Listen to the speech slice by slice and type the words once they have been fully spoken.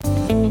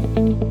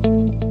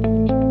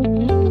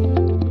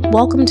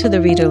Welcome to the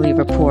Readerly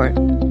Report.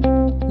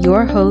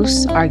 Your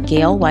hosts are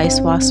Gail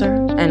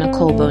Weisswasser and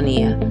Nicole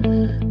Bonilla.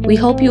 We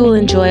hope you will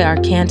enjoy our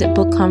candid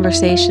book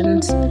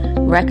conversations,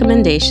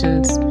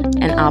 recommendations,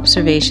 and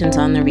observations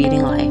on the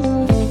reading life.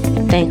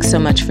 Thanks so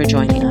much for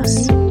joining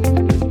us.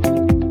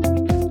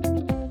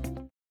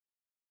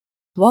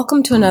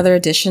 Welcome to another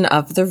edition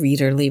of the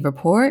Readerly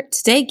Report.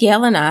 Today,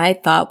 Gail and I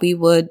thought we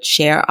would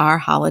share our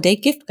holiday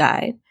gift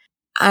guide.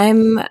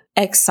 I'm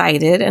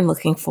excited and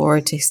looking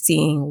forward to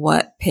seeing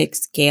what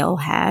picks Gail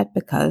had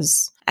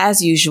because,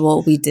 as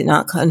usual, we did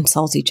not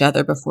consult each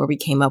other before we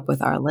came up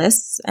with our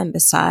lists. And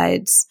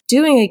besides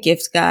doing a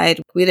gift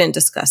guide, we didn't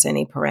discuss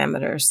any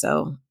parameters.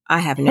 So I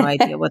have no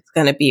idea what's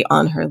going to be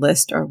on her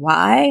list or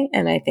why.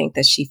 And I think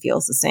that she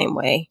feels the same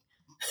way.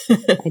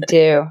 I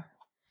do.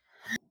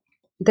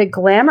 The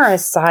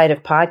glamorous side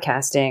of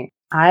podcasting,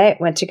 I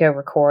went to go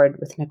record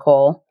with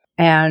Nicole,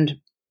 and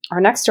our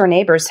next door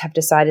neighbors have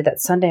decided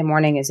that Sunday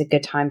morning is a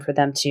good time for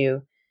them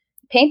to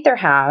paint their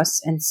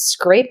house and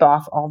scrape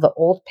off all the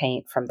old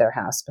paint from their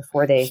house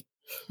before they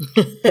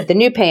put the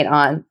new paint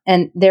on.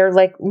 And they're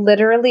like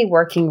literally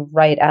working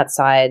right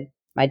outside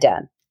my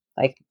den.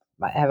 Like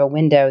I have a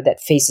window that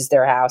faces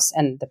their house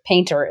and the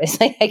painter is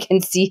like, I can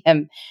see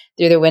him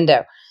through the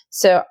window.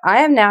 So I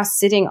am now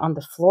sitting on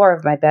the floor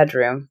of my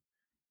bedroom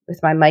with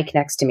my mic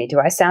next to me.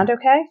 Do I sound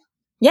okay?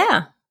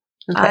 Yeah.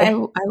 Okay.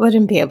 I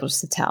wouldn't be able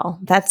to tell.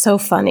 That's so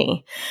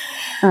funny.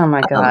 Oh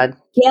my God.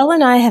 Gail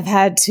and I have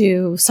had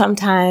to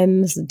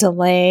sometimes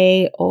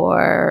delay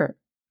or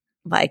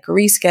like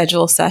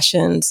reschedule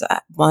sessions.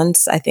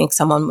 Once I think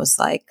someone was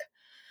like,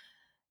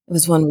 it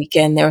was one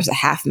weekend, there was a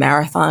half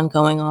marathon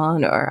going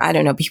on, or I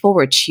don't know, people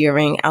were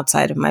cheering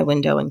outside of my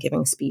window and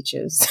giving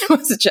speeches. It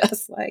was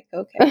just like,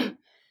 okay.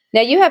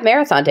 Now you have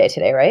marathon day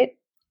today, right?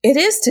 It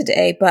is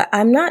today, but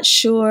I'm not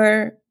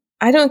sure.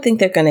 I don't think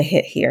they're going to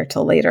hit here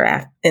till later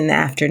in the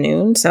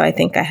afternoon. So I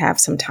think I have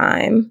some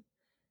time.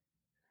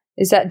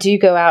 Do you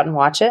go out and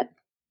watch it?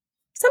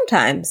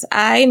 Sometimes.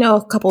 I know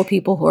a couple of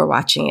people who are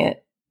watching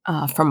it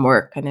from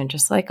work and they're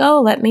just like,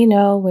 oh, let me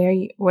know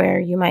where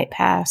you might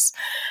pass.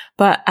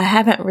 But I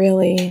haven't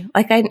really,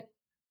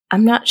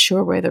 I'm not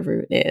sure where the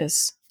route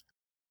is.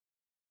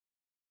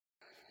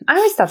 I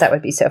always thought that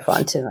would be so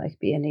fun to like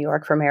be in New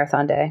York for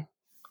marathon day.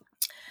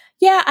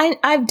 Yeah,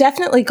 I've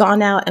definitely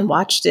gone out and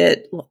watched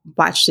it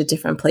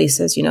different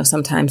places. You know,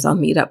 sometimes I'll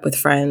meet up with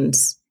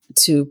friends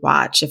to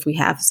watch if we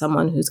have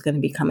someone who's going to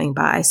be coming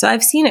by. So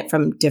I've seen it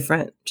from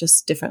different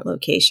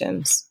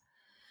locations.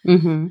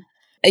 Mm-hmm.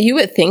 You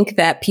would think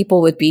that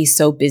people would be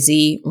so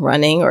busy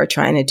running or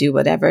trying to do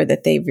whatever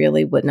that they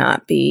really would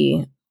not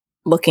be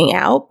looking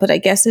out. But I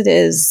guess it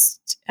is,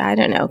 I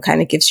don't know,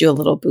 kind of gives you a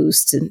little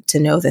boost to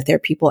know that there are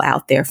people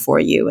out there for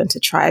you and to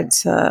try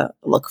to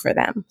look for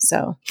them.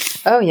 So.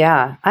 Oh,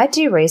 yeah. I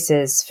do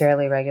races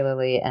fairly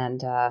regularly,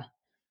 and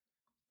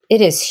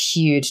it is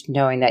huge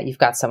knowing that you've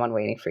got someone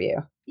waiting for you.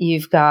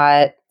 You've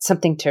got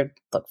something to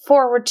look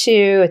forward to.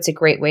 It's a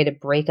great way to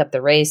break up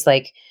the race.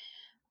 Like,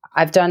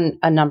 I've done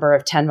a number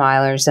of 10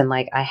 milers, and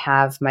like I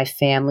have my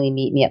family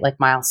meet me at like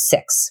mile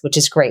 6, which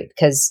is great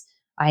because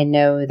I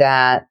know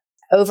that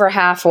over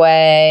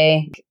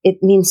halfway,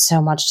 it means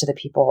so much to the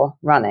people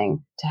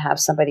running to have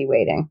somebody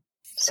waiting.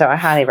 So I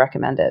highly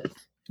recommend it.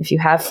 If you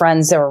have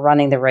friends that are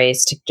running the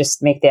race, to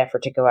just make the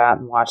effort to go out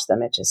and watch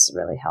them. It just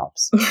really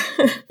helps.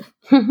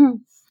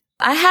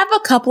 I have a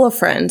couple of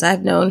friends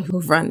I've known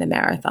who've run the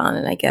marathon,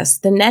 and I guess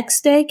the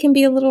next day can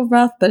be a little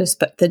rough, but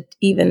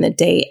even the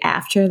day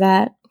after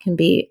that can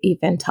be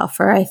even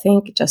tougher, I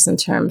think, just in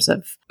terms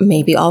of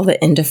maybe all the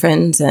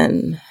endorphins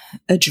and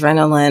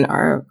adrenaline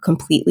are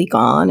completely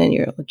gone and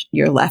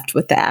you're left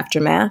with the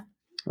aftermath.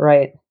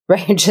 Right.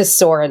 You're just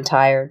sore and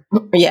tired.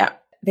 Yeah.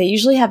 They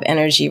usually have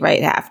energy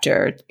right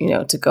after,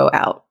 to go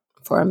out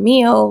for a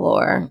meal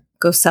or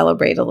go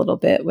celebrate a little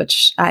bit,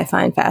 which I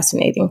find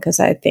fascinating because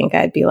I think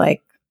I'd be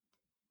like,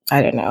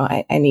 I don't know,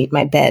 I need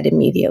my bed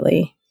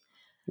immediately.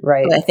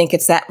 Right. But I think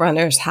it's that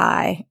runner's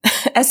high,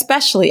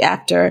 especially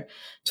after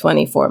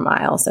 24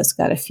 miles. That's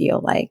got to feel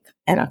like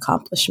an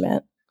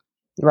accomplishment.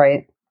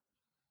 Right.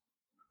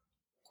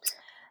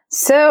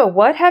 So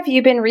what have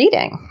you been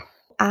reading?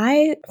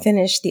 I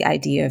finished The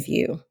Idea of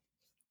You.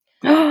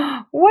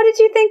 What did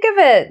you think of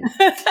it?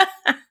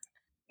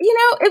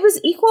 It was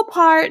equal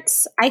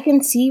parts. I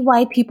can see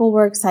why people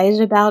were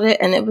excited about it,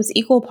 and it was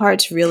equal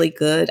parts really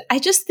good. I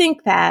just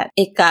think that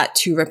it got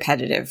too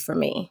repetitive for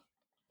me.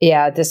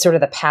 Yeah, this sort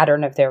of the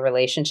pattern of their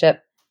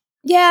relationship.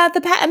 Yeah,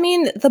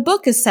 the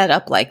book is set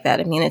up like that.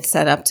 I mean, it's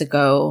set up to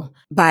go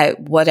by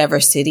whatever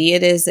city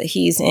it is that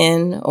he's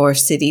in or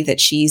city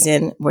that she's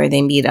in where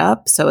they meet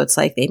up. So it's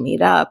like they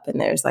meet up and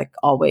there's like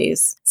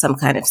always some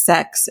kind of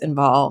sex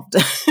involved.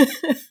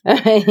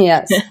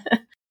 Yes.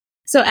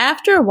 So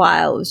after a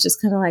while, it was just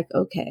kind of like,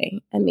 okay,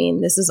 I mean,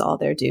 this is all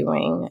they're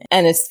doing.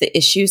 And it's the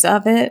issues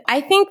of it.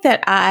 I think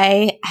that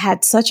I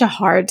had such a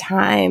hard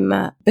time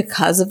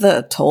because of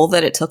the toll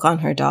that it took on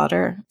her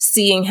daughter,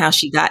 seeing how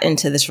she got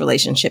into this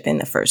relationship in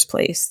the first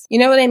place. You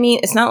know what I mean?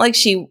 It's not like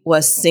she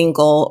was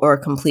single or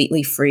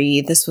completely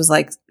free. This was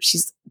like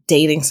she's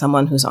dating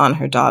someone who's on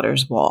her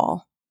daughter's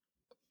wall.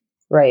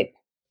 Right.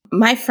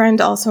 My friend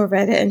also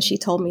read it and she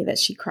told me that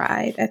she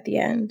cried at the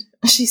end.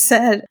 She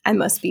said, I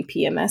must be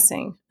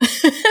PMSing.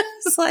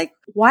 It's like,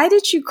 why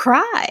did you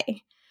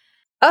cry?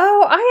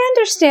 Oh, I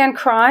understand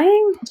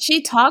crying.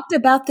 She talked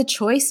about the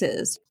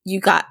choices. You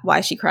got why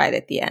she cried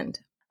at the end.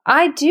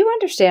 I do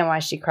understand why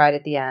she cried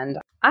at the end.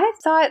 I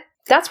thought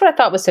that's what I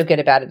thought was so good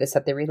about it, is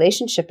that the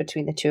relationship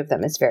between the two of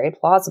them is very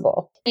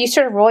plausible. You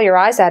sort of roll your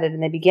eyes at it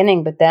in the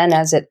beginning, but then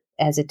as it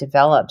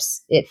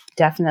develops, it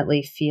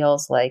definitely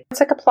feels like it's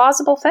like a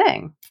plausible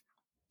thing.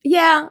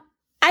 Yeah.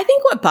 I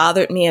think what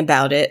bothered me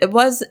about it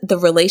was the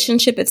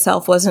relationship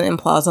itself wasn't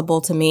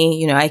implausible to me.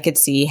 You know, I could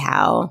see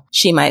how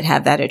she might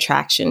have that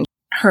attraction.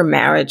 Her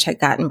marriage had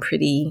gotten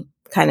pretty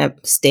kind of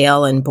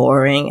stale and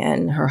boring,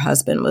 and her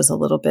husband was a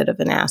little bit of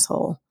an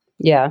asshole.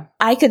 Yeah.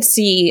 I could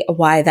see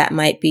why that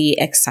might be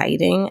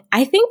exciting.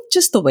 I think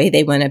just the way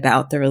they went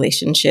about the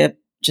relationship,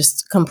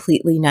 just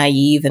completely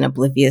naive and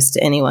oblivious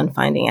to anyone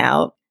finding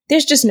out.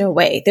 There's just no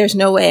way. There's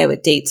no way I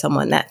would date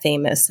someone that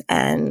famous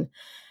and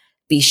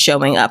be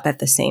showing up at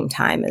the same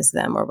time as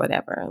them or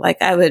whatever.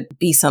 Like I would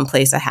be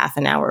someplace a half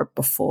an hour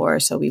before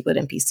so we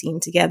wouldn't be seen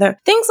together.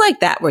 Things like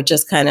that were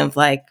just kind of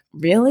like,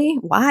 really?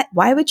 Why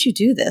would you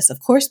do this? Of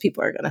course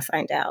people are going to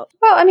find out.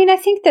 Well, I mean, I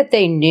think that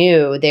they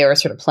knew they were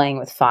sort of playing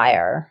with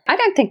fire. I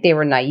don't think they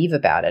were naive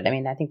about it. I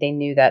mean, I think they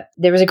knew that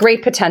there was a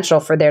great potential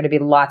for there to be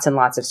lots and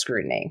lots of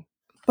scrutiny.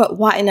 But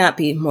why not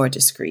be more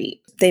discreet?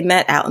 They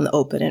met out in the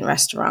open in a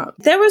restaurant.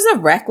 There was a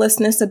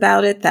recklessness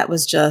about it that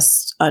was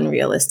just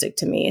unrealistic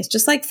to me. It's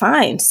just like,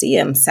 fine, see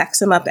him,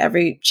 sex him up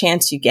every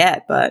chance you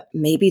get, but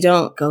maybe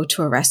don't go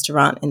to a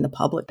restaurant in the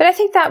public. But I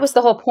think that was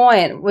the whole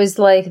point, was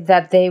like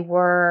that they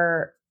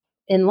were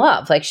in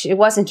love. Like it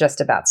wasn't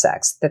just about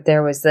sex, that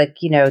there was like,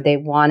 you know, they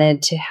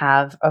wanted to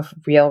have a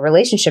real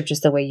relationship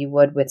just the way you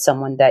would with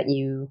someone that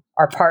you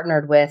are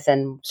partnered with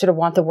and sort of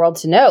want the world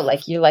to know.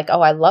 Like you're like,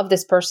 oh, I love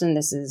this person.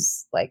 This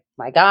is like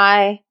my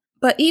guy.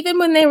 But even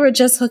when they were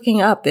just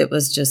hooking up, it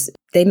was just,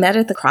 they met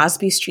at the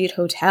Crosby Street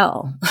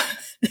Hotel.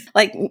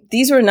 Like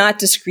these were not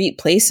discreet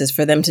places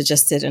for them to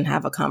just sit and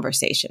have a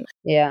conversation.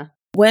 Yeah.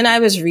 When I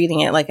was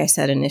reading it, like I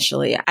said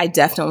initially, I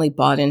definitely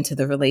bought into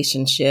the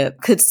relationship,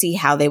 could see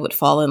how they would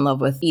fall in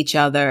love with each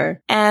other.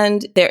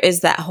 And there is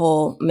that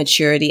whole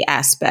maturity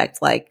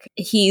aspect, like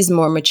he's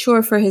more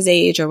mature for his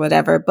age or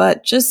whatever,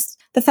 but just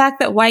the fact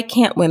that why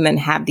can't women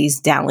have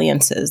these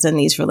dalliances and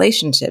these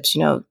relationships?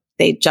 You know,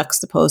 they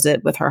juxtapose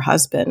it with her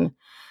husband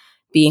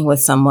being with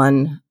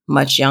someone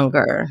much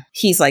younger.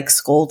 He's like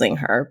scolding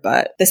her,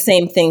 but the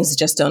same things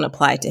just don't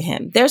apply to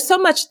him. There's so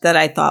much that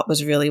I thought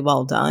was really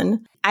well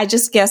done. I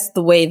just guess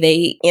the way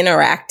they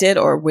interacted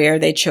or where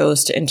they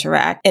chose to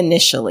interact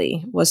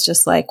initially was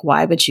just like,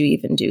 why would you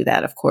even do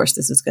that? Of course,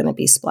 this is going to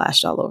be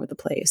splashed all over the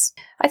place.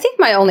 I think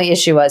my only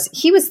issue was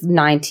he was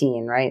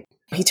 19, right?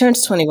 He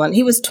turns 21.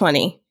 He was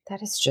 20.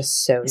 That is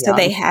just so young. So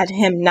they had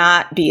him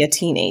not be a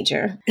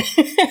teenager.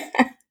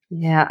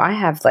 Yeah, I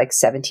have like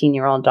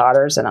 17-year-old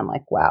daughters and I'm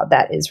like, wow,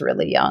 that is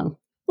really young.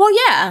 Well,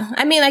 yeah.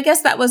 I mean, I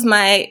guess that was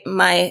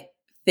my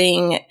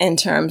thing in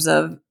terms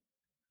of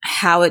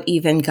how it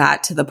even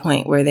got to the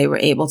point where they were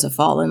able to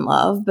fall in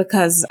love,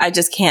 because I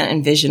just can't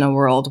envision a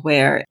world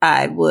where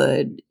I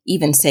would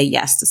even say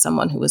yes to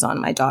someone who was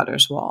on my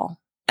daughter's wall.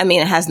 I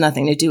mean, it has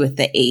nothing to do with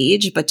the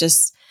age, but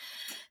just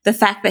the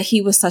fact that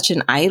he was such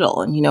an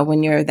idol. And, you know,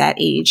 when you're that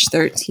age,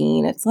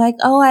 13, it's like,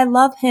 oh, I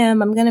love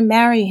him, I'm going to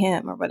marry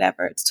him or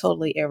whatever. It's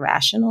totally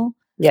irrational.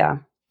 Yeah.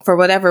 For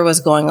whatever was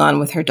going on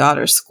with her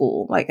daughter's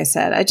school. Like I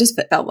said, I just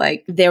felt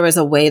like there was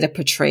a way to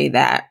portray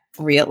that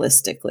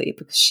realistically,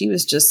 because she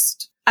was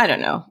just, I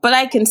don't know. But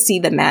I can see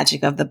the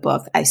magic of the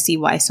book. I see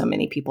why so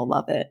many people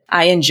love it.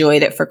 I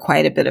enjoyed it for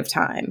quite a bit of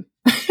time.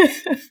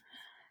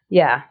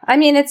 Yeah. I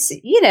mean, it's,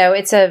 you know,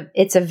 it's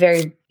a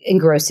very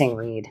engrossing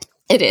read.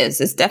 It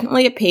is. It's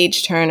definitely a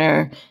page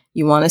turner.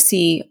 You want to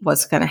see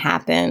what's going to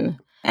happen.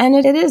 And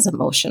it is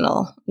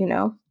emotional, you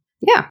know?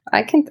 Yeah.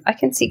 I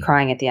can see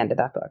crying at the end of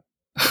that book.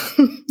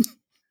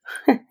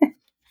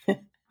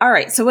 All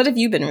right. So what have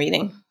you been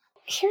reading?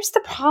 Here's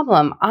the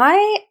problem. Are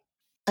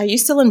you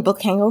still in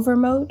book hangover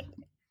mode?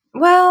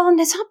 Well,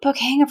 it's not book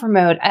hangover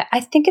mode. I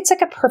think it's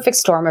like a perfect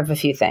storm of a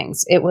few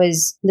things. It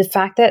was the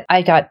fact that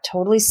I got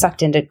totally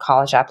sucked into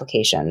college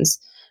applications,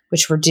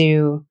 which were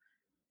due,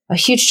 a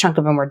huge chunk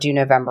of them were due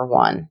November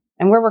 1.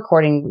 And we're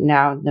recording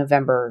now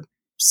November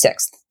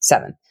 6th,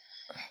 7th.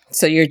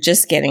 So you're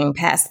just getting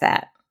past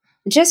that.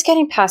 Just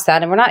getting past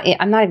that. And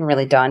I'm not even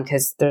really done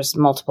because there's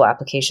multiple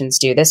applications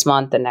due this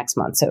month and next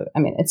month. So, I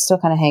mean, it's still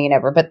kind of hanging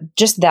over. But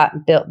just that,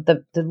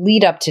 the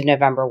lead up to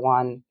November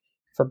 1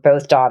 for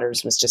both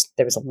daughters was just,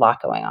 there was a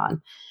lot going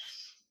on.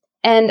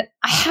 And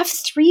I have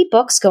 3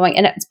 books going,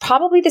 and it's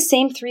probably the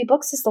same 3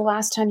 books as the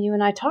last time you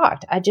and I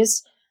talked.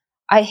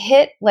 I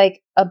hit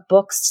like a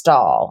book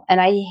stall,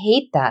 and I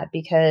hate that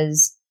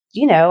because,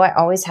 you know, I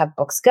always have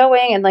books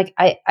going, and like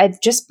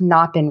I've just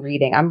not been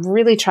reading. I'm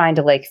really trying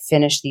to like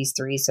finish these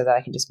 3 so that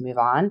I can just move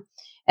on.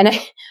 And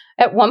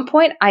at one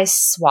point I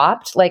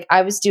swapped, like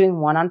I was doing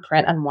one on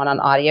print and one on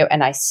audio,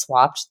 and I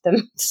swapped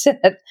them. So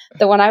that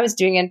the one I was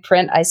doing in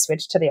print, I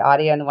switched to the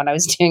audio, and the one I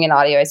was doing in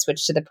audio, I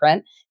switched to the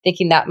print,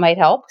 thinking that might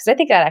help, because I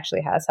think that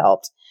actually has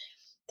helped.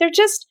 They're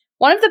just,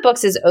 one of the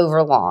books is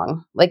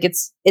overlong. Like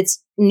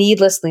it's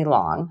needlessly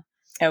long.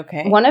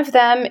 Okay. One of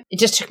them, it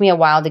just took me a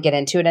while to get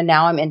into it, and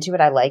now I'm into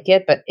it. I like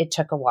it, but it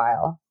took a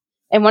while.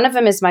 And one of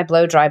them is my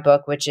blow dry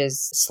book, which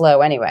is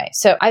slow anyway.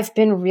 So I've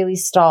been really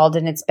stalled,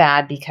 and it's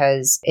bad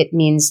because it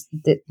means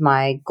that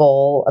my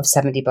goal of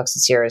 70 books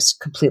this year is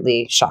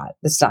completely shot.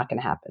 That's not going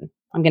to happen.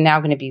 I'm now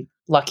going to be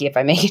lucky if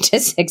I make it to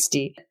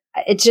 60.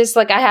 It's just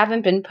like I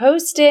haven't been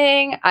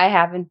posting. I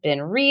haven't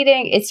been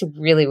reading. It's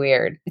really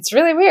weird. It's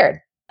really weird.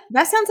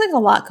 That sounds like a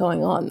lot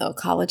going on, though.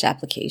 College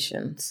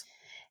applications.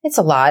 It's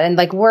a lot. And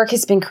like work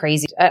has been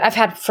crazy.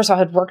 First of all, I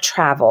had work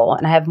travel,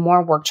 and I have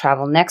more work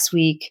travel next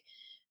week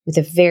with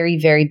a very,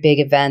 very big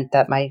event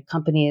that my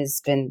company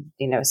has been,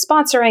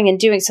 sponsoring and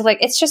doing. So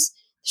like, there's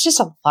just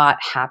a lot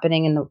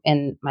happening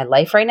in my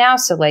life right now.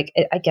 So like,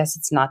 I guess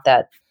it's not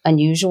that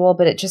unusual,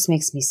 but it just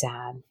makes me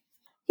sad.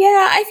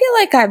 Yeah, I feel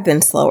like I've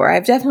been slower.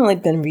 I've definitely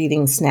been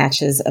reading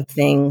snatches of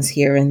things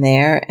here and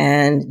there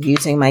and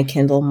using my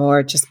Kindle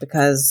more just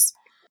because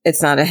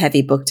it's not a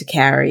heavy book to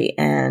carry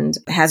and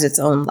has its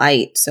own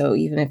light. So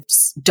even if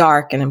it's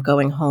dark and I'm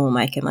going home,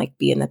 I can like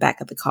be in the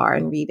back of the car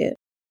and read it.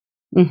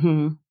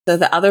 Mm-hmm. So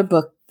the other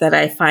book that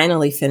I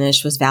finally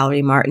finished was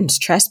Valerie Martin's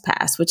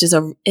Trespass, which is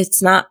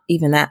it's not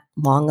even that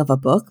long of a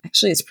book.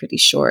 Actually, it's pretty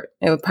short.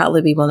 It would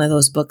probably be one of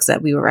those books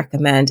that we would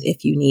recommend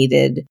if you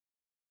needed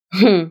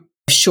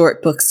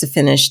short books to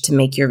finish to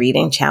make your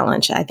reading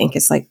challenge. I think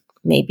it's like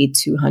maybe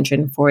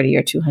 240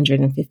 or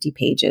 250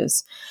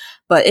 pages.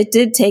 But it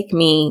did take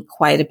me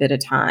quite a bit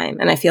of time.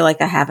 And I feel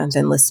like I haven't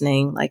been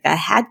listening. Like I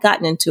had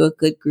gotten into a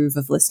good groove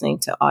of listening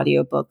to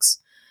audiobooks,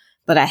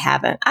 but I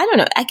haven't. I don't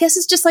know. I guess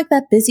it's just like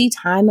that busy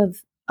time of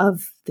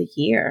the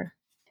year.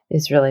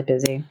 It's really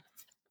busy.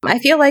 I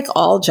feel like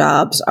all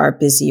jobs are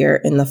busier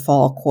in the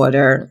fall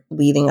quarter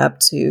leading up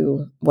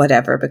to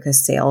whatever,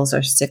 because sales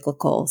are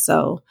cyclical.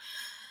 So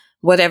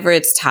whatever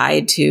it's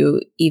tied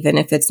to, even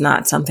if it's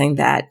not something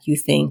that you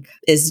think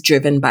is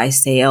driven by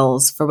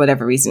sales, for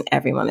whatever reason,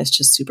 everyone is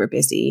just super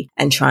busy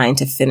and trying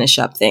to finish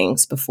up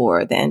things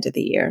before the end of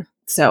the year.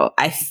 So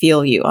I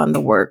feel you on the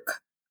work.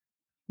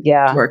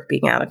 Yeah. Work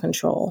being out of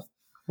control.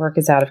 Work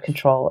is out of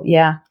control.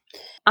 Yeah.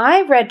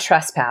 I read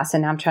Trespass,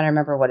 and now I'm trying to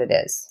remember what it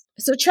is.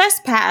 So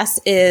Trespass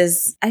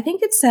is, I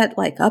think it's set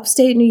like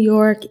upstate New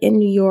York, in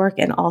New York,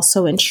 and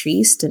also in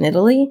Trieste in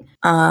Italy.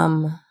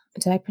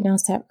 Did I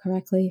pronounce that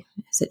correctly?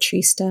 Is it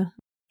Trieste?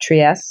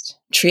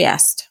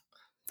 Trieste.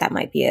 That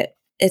might be it.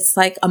 It's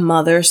like a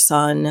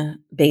mother-son,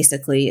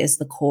 basically, is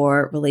the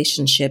core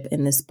relationship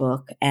in this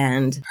book.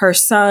 And her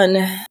son,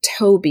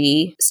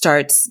 Toby,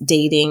 starts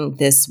dating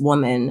this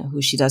woman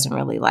who she doesn't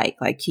really like.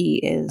 Like he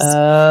is...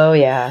 Oh,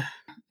 yeah.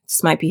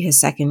 This might be his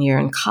second year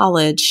in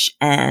college,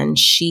 and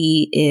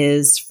she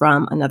is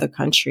from another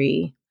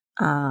country.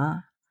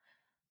 And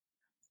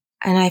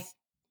I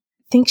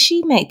think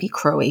she might be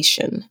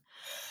Croatian.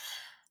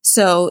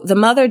 So the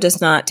mother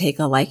does not take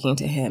a liking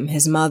to him.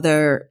 His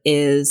mother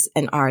is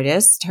an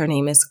artist. Her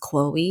name is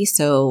Chloe.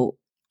 So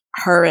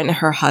her and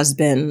her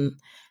husband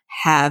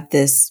have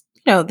this,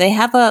 they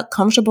have a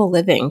comfortable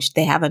living.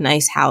 They have a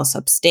nice house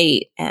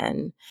upstate.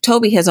 And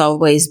Toby has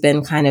always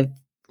been kind of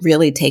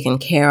really taken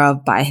care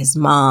of by his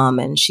mom,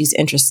 and she's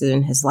interested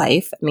in his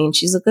life. I mean,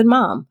 she's a good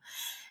mom.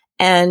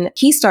 And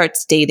he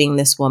starts dating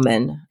this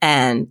woman,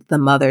 and the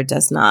mother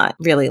does not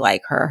really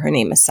like her. Her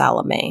name is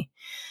Salome.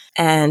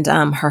 And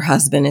her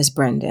husband is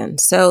Brendan.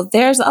 So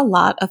there's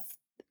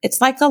it's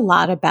like a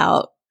lot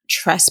about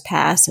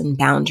trespass and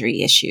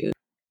boundary issues.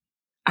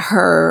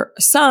 Her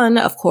son,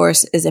 of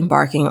course, is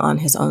embarking on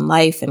his own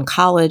life in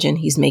college, and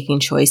he's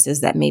making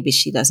choices that maybe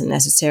she doesn't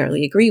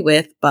necessarily agree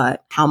with,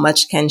 but how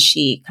much can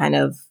she kind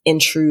of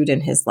intrude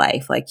in his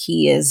life? Like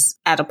he is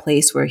at a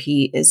place where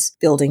he is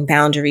building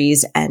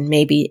boundaries and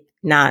maybe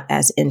not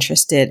as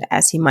interested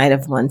as he might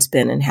have once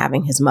been in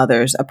having his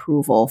mother's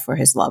approval for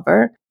his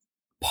lover.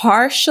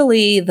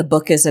 Partially, the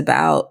book is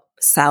about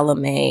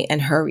Salome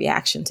and her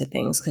reaction to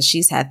things, because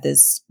she's had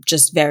this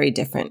just very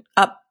different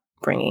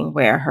upbringing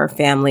where her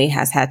family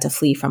has had to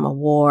flee from a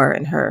war,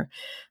 and her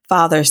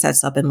father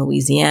sets up in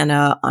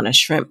Louisiana on a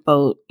shrimp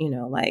boat,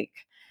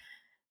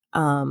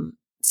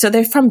 so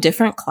they're from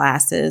different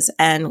classes.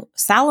 And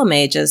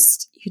Salome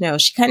just,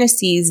 she kind of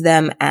sees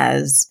them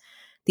as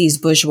these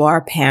bourgeois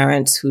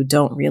parents who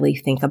don't really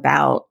think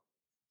about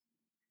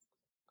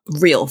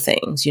real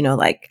things,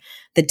 like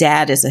the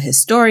dad is a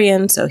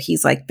historian, so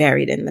he's like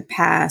buried in the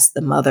past.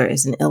 The mother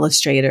is an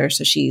illustrator,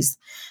 so she's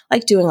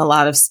like doing a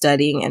lot of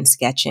studying and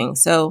sketching.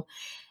 So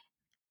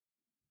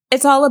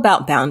it's all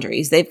about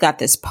boundaries. They've got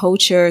this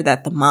poacher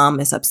that the mom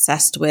is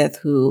obsessed with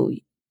who,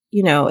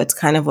 it's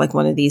kind of like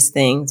one of these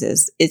things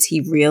is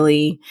he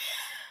really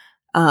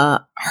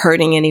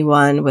hurting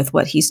anyone with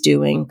what he's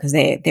doing? Because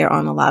they're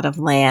on a lot of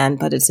land,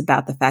 but it's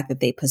about the fact that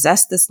they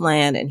possess this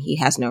land and he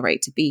has no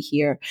right to be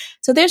here.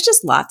 So there's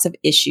just lots of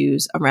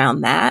issues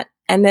around that.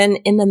 And then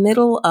in the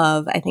middle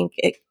of, I think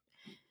it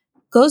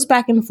goes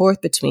back and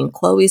forth between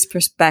Chloe's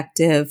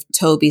perspective,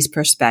 Toby's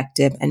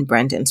perspective, and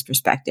Brendan's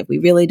perspective. We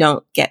really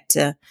don't get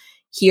to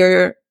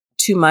hear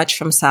too much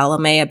from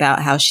Salome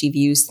about how she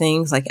views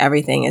things. Like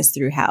everything is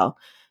through how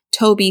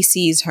Toby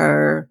sees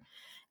her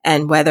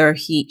and whether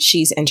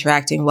she's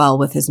interacting well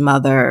with his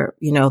mother,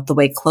 you know, the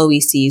way Chloe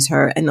sees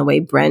her and the way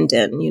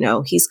Brendan, you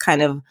know, he's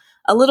kind of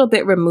a little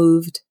bit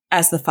removed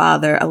as the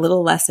father, a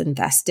little less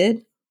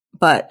invested,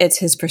 but it's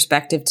his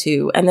perspective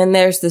too. And then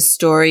there's the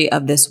story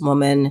of this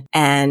woman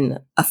and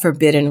a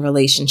forbidden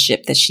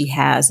relationship that she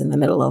has in the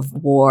middle of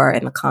war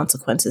and the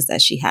consequences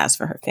that she has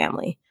for her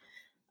family.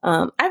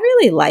 I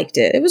really liked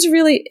it. It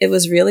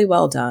was really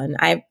well done.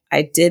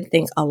 I did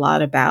think a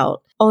lot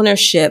about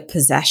ownership,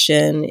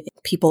 possession,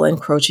 people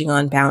encroaching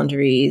on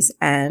boundaries,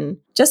 and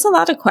just a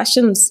lot of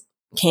questions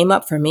came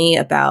up for me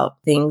about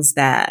things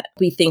that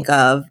we think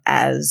of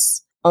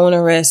as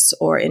onerous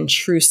or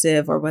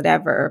intrusive or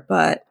whatever.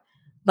 But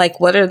like,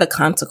 what are the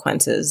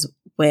consequences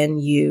when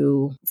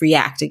you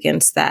react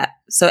against that?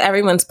 So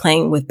everyone's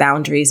playing with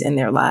boundaries in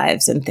their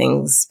lives and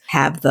things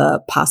have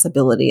the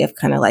possibility of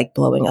kind of like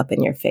blowing up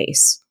in your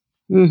face.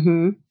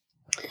 Mm-hmm.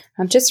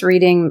 I'm just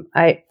reading,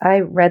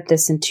 I read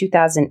this in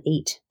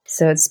 2008,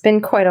 so it's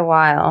been quite a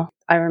while.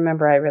 I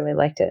remember I really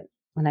liked it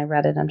when I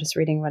read it. I'm just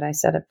reading what I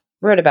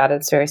wrote about it.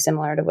 It's very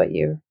similar to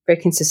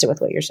very consistent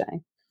with what you're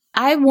saying.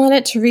 I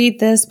wanted to read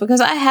this because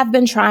I have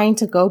been trying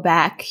to go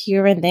back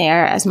here and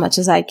there as much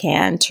as I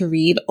can to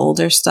read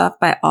older stuff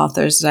by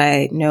authors that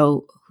I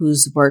know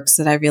whose works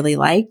that I really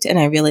liked, and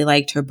I really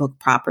liked her book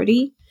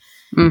Property.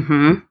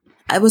 Mm-hmm.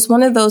 I was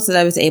one of those that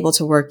I was able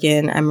to work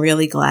in. I'm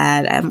really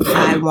glad.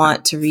 I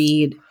want to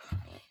read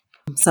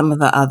some of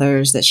the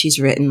others that she's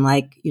written.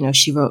 Like, you know,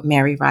 she wrote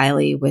Mary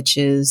Riley, which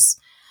is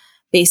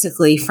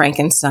basically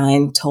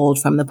Frankenstein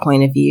told from the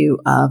point of view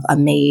of a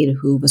maid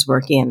who was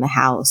working in the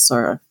house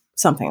or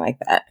something like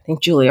that. I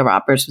think Julia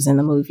Roberts was in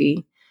the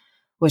movie,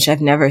 which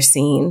I've never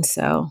seen.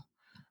 So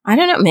I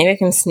don't know. Maybe I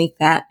can sneak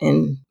that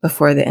in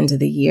before the end of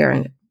the year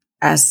and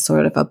as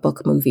sort of a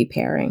book movie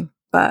pairing.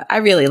 But I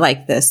really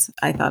like this.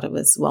 I thought it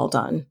was well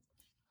done.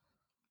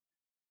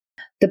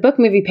 The book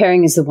movie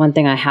pairing is the one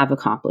thing I have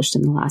accomplished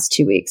in the last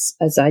 2 weeks,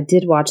 as I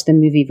did watch the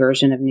movie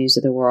version of News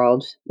of the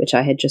World, which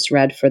I had just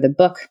read for the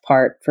book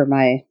part for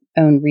my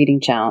own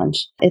reading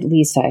challenge. At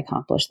least I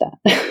accomplished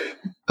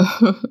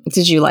that.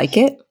 Did you like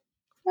it?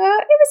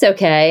 It was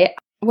okay.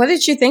 What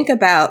did you think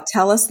about?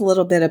 Tell us a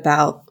little bit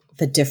about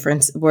the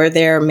difference. Were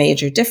there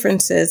major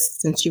differences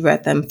since you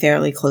read them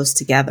fairly close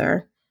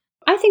together?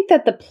 I think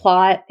that the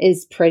plot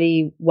is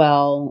pretty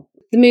well,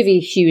 the movie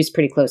hews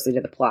pretty closely to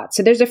the plot.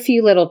 So there's a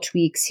few little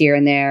tweaks here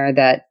and there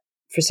that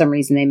for some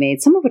reason they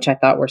made, some of which I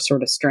thought were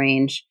sort of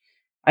strange.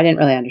 I didn't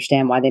really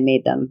understand why they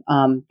made them.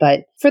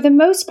 But for the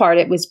most part,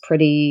 it was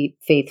pretty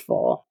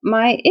faithful.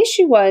 My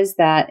issue was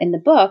that in the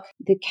book,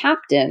 the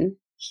captain,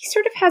 he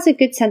sort of has a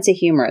good sense of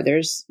humor.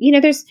 There's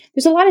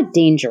a lot of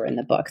danger in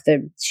the book.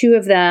 The two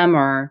of them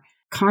are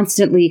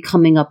constantly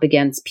coming up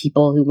against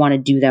people who want to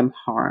do them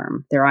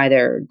harm.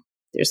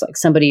 There's like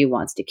somebody who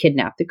wants to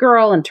kidnap the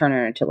girl and turn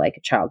her into like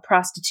a child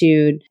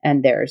prostitute.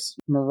 And there's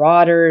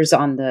marauders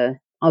on the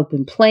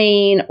open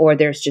plain, or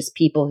there's just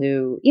people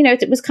who, you know,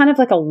 it was kind of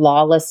like a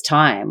lawless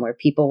time where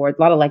people were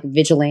a lot of like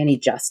vigilante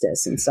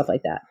justice and stuff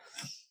like that.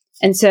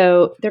 And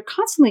so they're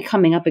constantly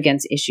coming up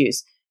against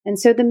issues. And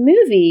so the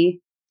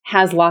movie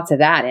has lots of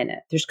that in it.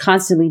 There's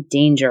constantly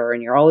danger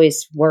and you're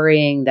always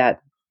worrying that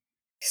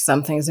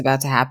something's about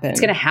to happen. It's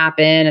going to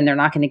happen and they're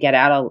not going to get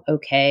out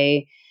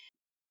okay.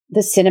 The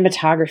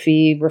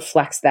cinematography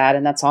reflects that,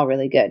 and that's all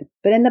really good.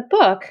 But in the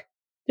book,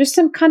 there's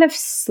some kind of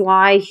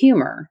sly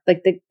humor.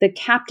 Like the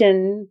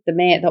captain,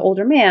 the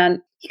older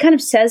man, he kind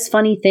of says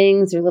funny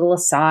things or little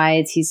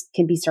asides. He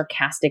can be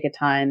sarcastic at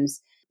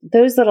times.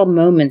 Those little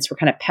moments were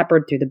kind of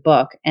peppered through the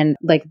book. And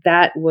like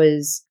that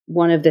was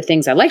one of the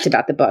things I liked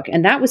about the book.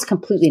 And that was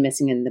completely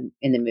missing in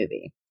the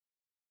movie.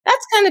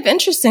 That's kind of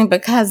interesting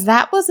because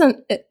the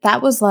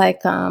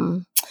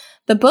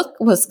book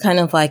was kind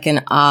of like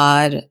an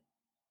odd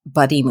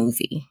buddy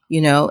movie,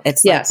 you know,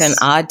 it's like an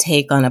odd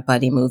take on a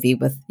buddy movie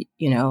with,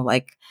 you know,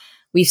 like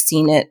we've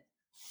seen it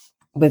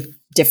with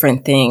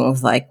different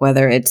things, like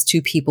whether it's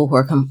two people who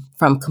are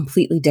from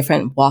completely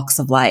different walks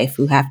of life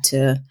who have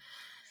to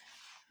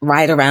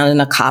ride around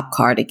in a cop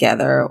car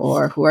together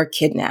or who are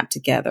kidnapped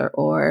together,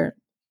 or,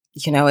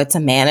 you know, it's a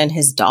man and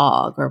his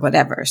dog or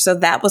whatever. So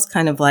that was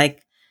kind of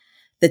like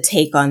the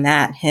take on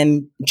that,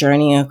 him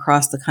journeying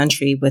across the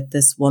country with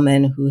this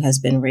woman who's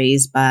been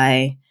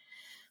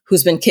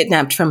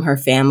kidnapped from her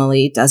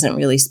family, doesn't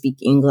really speak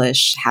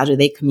English. How do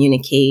they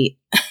communicate?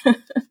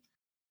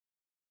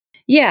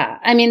 Yeah.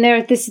 I mean,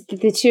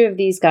 the two of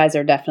these guys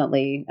are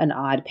definitely an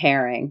odd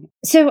pairing.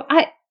 So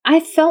I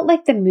felt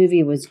like the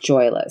movie was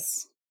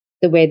joyless.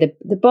 The way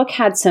the book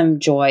had some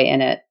joy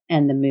in it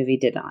and the movie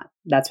did not.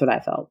 That's what I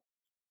felt.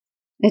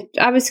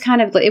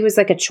 It was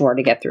like a chore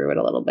to get through it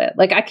a little bit.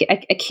 Like I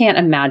can't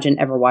imagine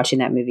ever watching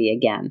that movie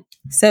again.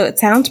 So it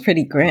sounds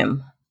pretty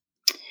grim.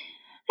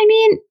 I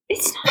mean,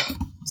 it's not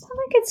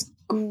like it's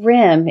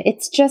grim.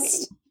 It's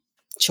just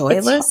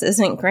Joyless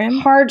isn't grim?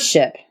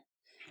 hardship.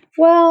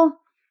 Well,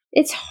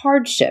 it's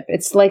hardship.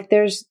 It's like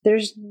there's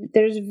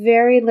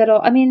very little.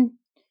 I mean,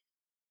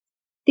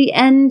 the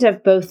end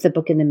of both the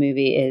book and the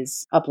movie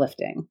is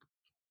uplifting.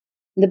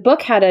 The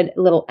book had a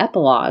little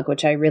epilogue,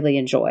 which I really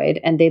enjoyed,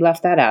 and they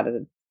left that out of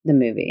the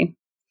movie.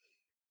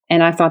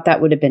 And I thought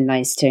that would have been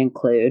nice to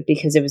include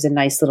because it was a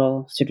nice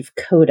little sort of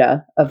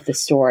coda of the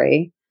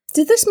story.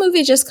 Did this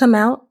movie just come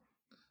out?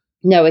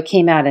 No, it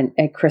came out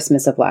at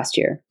Christmas of last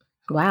year.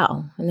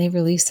 Wow. And they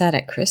released that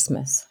at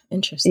Christmas.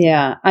 Interesting.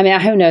 Yeah. I mean,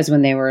 who knows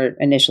when they were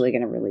initially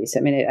going to release it.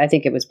 I mean, I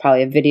think it was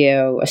probably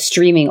a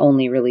streaming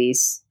only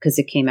release because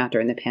it came out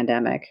during the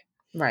pandemic.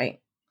 Right.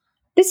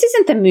 This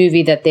isn't the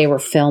movie that they were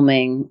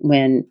filming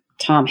when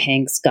Tom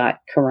Hanks got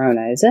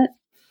corona, is it?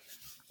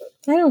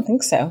 I don't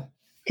think so.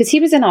 Because he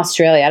was in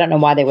Australia. I don't know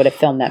why they would have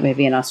filmed that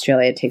movie in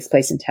Australia. It takes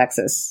place in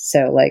Texas.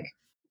 So, like,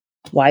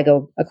 why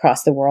go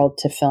across the world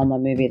to film a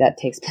movie that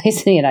takes place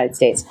in the United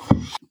States?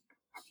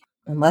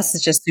 Unless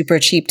it's just super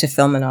cheap to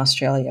film in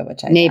Australia,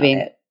 which I maybe.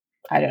 doubt it.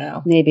 I don't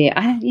know. Maybe.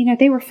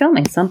 They were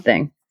filming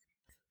something.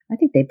 I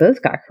think they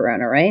both got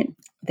corona, right?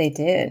 They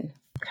did.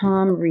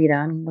 Tom Rita.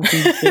 I'm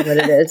looking to see what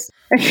it is.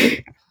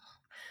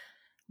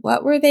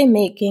 What were they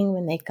making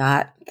when they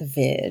got the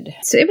vid?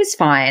 So it was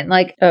fine.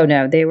 Like, oh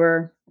no, they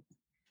were.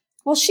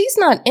 Well, she's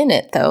not in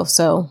it though,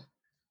 so.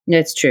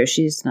 It's true.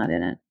 She's not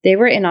in it. They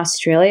were in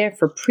Australia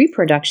for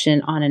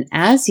pre-production on an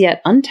as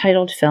yet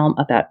untitled film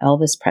about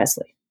Elvis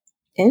Presley.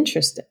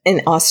 Interesting.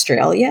 In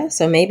Australia?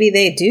 So maybe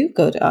they do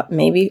go to,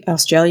 maybe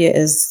Australia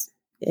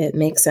it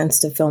makes sense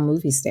to film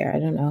movies there. I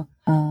don't know.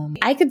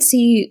 I could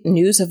see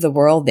News of the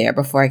World there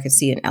before I could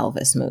see an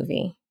Elvis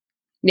movie.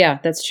 Yeah,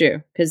 that's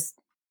true. Because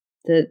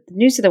the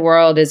News of the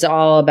World is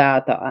all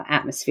about the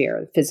atmosphere,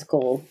 the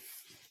physical,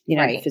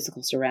 right. The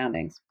physical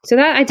surroundings. So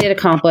that I did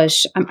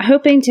accomplish. I'm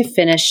hoping to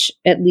finish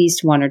at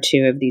least one or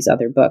two of these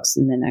other books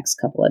in the next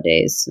couple of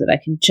days so that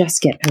I can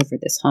just get over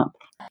this hump.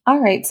 All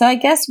right. So I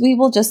guess we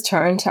will just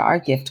turn to our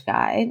gift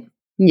guide.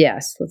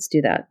 Yes, let's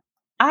do that.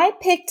 I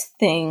picked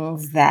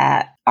things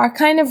that are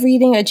kind of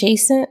reading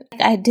adjacent.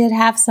 I did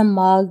have some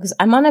mugs.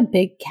 I'm on a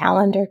big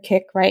calendar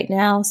kick right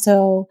now.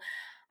 So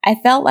I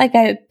felt like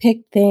I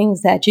picked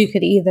things that you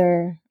could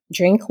either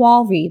drink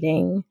while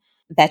reading,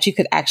 that you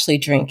could actually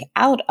drink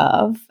out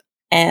of,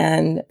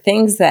 and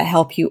things that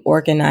help you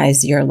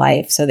organize your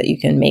life so that you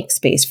can make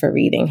space for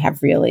reading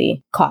have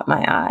really caught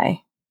my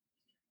eye.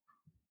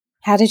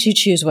 How did you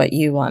choose what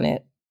you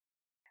wanted?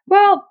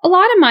 Well, a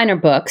lot of mine are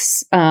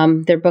books.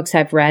 They're books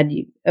I've read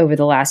over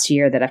the last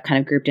year that I've kind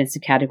of grouped into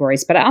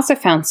categories, but I also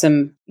found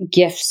some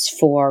gifts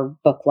for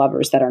book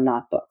lovers that are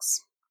not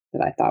books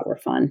that I thought were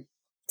fun.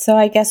 So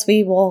I guess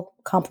we will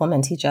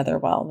complement each other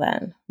well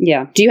then.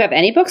 Yeah. Do you have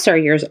any books or are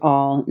yours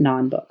all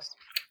non-books?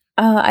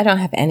 I don't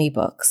have any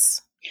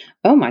books.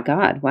 Oh my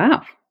God.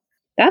 Wow.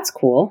 That's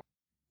cool.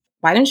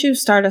 Why don't you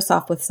start us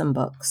off with some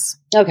books?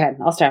 Okay.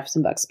 I'll start with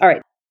some books. All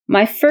right.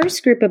 My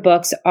first group of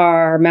books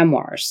are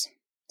memoirs.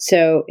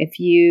 So if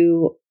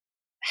you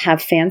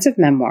have fans of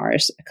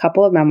memoirs, a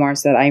couple of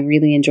memoirs that I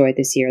really enjoyed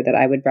this year that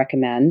I would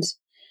recommend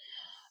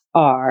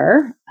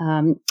are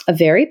A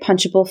Very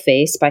Punchable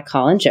Face by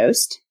Colin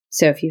Jost.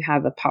 So if you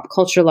have a pop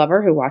culture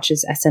lover who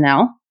watches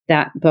SNL,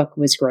 that book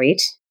was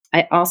great.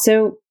 I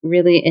also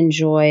really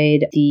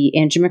enjoyed the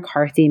Andrew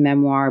McCarthy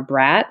memoir,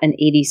 Brat, an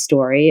 80s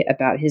story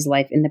about his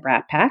life in the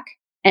Brat Pack.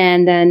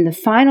 And then the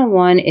final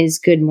one is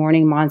Good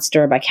Morning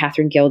Monster by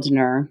Catherine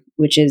Gildner,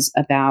 which is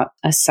about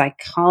a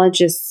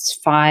psychologist's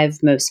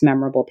 5 most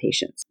memorable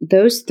patients.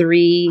 Those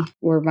 3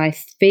 were my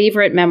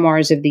favorite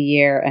memoirs of the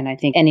year, and I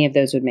think any of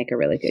those would make a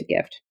really good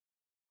gift.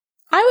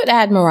 I would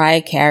add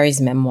Mariah Carey's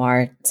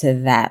memoir to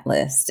that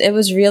list. It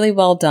was really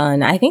well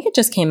done. I think it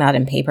just came out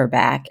in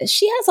paperback.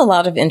 She has a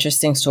lot of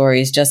interesting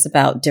stories just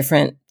about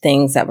different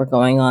things that were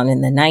going on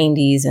in the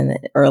 90s and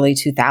the early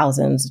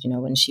 2000s,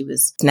 when she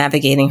was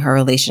navigating her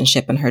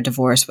relationship and her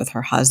divorce with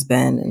her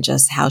husband, and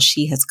just how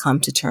she has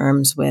come to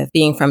terms with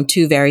being from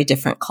 2 very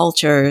different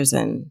cultures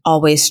and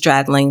always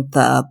straddling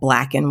the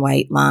black and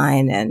white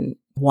line and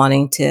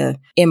wanting to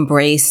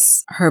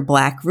embrace her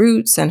Black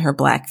roots and her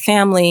Black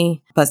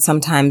family, but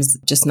sometimes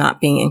just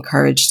not being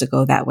encouraged to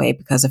go that way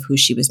because of who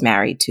she was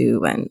married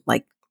to and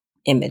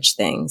image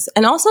things.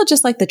 And also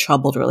just the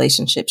troubled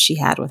relationship she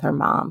had with her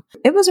mom.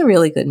 It was a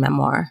really good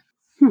memoir.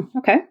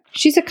 Okay.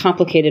 She's a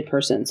complicated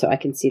person, so I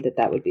can see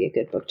that would be a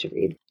good book to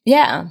read.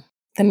 Yeah.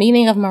 The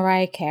Meaning of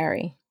Mariah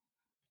Carey.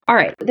 All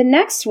right. The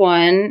next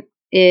one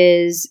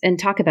is, and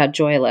talk about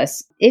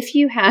joyless. If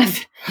you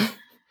have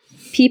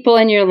people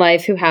in your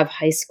life who have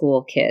high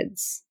school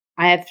kids,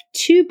 I have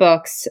 2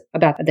 books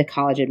about the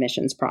college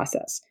admissions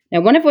process.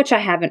 Now, one of which I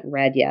haven't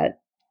read yet,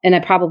 and I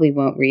probably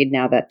won't read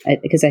now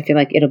because I feel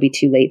like it'll be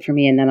too late for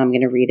me, and then I'm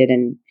going to read it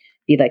and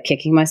be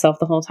kicking myself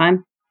the whole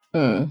time.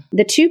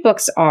 The 2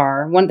 books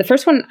are, the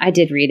first one I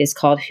did read is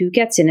called Who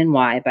Gets In and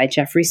Why by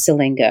Jeffrey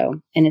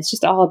Selingo. And it's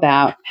just all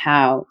about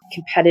how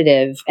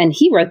competitive, and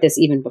he wrote this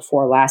even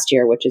before last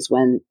year, which is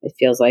when it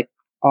feels like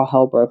all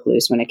hell broke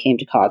loose when it came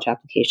to college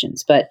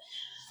applications. But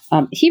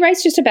He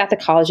writes just about the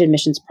college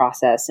admissions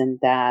process and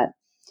that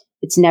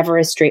it's never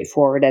as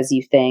straightforward as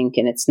you think.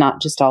 And it's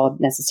not just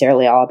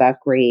necessarily all about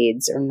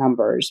grades or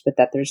numbers, but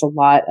that there's a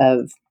lot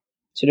of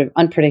sort of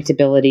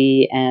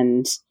unpredictability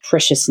and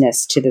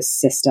preciousness to the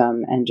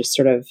system and just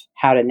sort of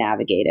how to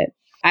navigate it.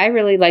 I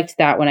really liked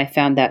that when I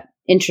found that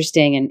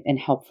interesting and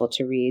helpful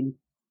to read.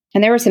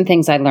 And there were some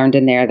things I learned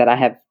in there that I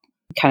have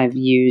kind of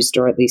used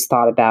or at least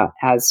thought about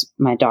as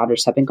my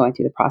daughters have been going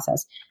through the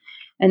process.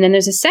 And then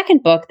there's a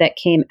second book that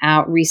came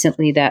out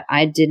recently that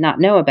I did not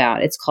know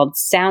about. It's called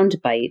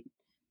Soundbite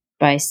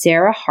by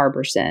Sarah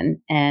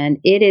Harbison. And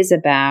it is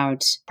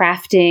about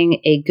crafting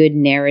a good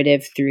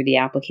narrative through the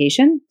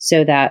application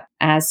so that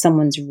as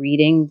someone's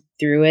reading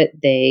through it,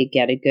 they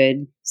get a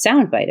good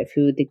soundbite of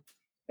who the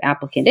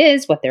applicant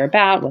is, what they're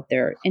about, what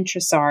their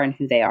interests are, and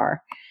who they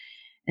are.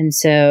 And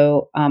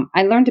so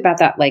I learned about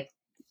that like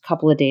a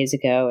couple of days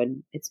ago,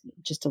 and it's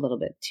just a little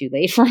bit too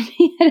late for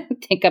me. I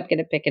don't think I'm going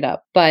to pick it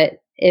up.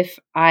 But if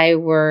I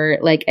were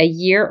like a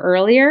year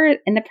earlier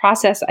in the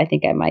process, I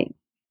think I might.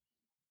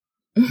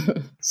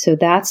 So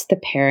that's the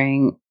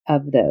pairing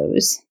of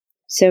those.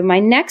 So my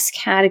next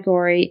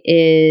category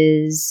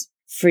is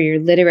for your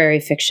literary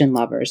fiction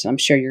lovers. I'm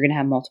sure you're going to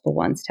have multiple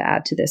ones to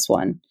add to this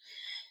one.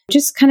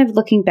 Just kind of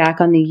looking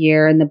back on the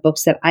year and the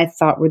books that I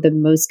thought were the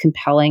most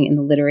compelling in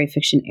the literary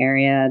fiction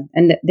area,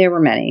 and there were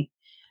many,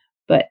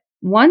 but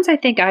ones I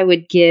think I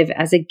would give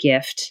as a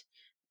gift,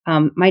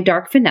 My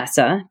Dark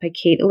Vanessa by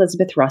Kate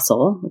Elizabeth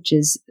Russell, which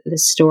is the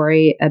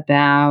story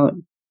about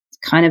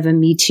kind of a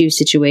Me Too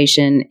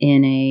situation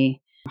in a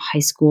high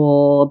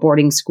school, a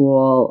boarding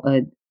school.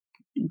 A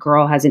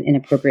girl has an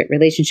inappropriate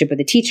relationship with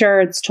a teacher.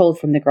 It's told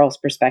from the girl's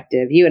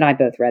perspective. You and I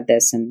both read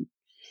this, and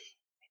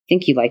I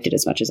think you liked it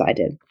as much as I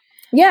did.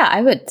 Yeah,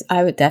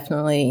 I would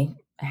definitely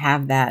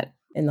have that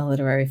in the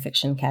literary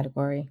fiction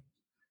category.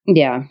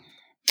 Yeah.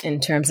 In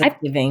terms of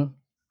giving.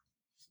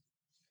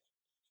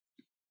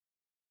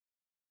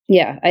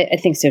 Yeah, I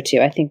think so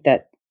too. I think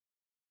that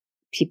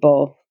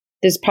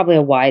there's probably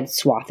a wide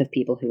swath of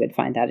people who would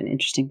find that an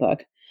interesting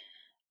book.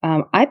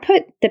 I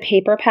put The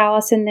Paper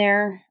Palace in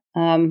there.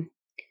 Paper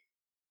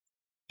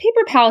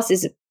Palace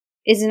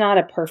is not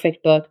a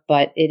perfect book,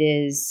 but it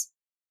is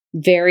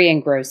very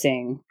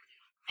engrossing,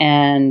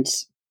 and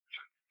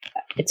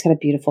it's got a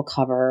beautiful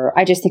cover.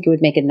 I just think it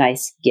would make a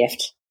nice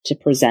gift to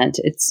present.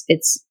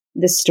 It's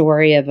the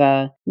story of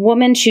a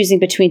woman choosing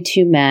between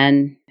two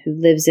men who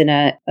lives in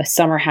a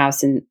summer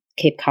house in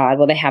Cape Cod.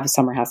 Well, they have a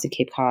summer house in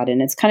Cape Cod,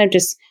 and it's kind of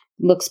just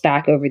looks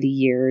back over the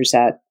years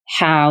at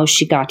how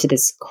she got to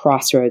this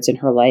crossroads in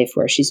her life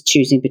where she's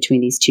choosing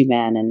between these two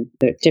men and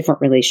the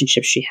different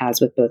relationships she has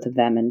with both of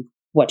them and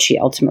what she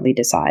ultimately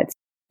decides.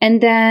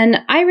 And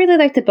then I really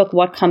like the book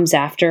What Comes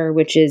After,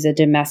 which is a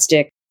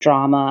domestic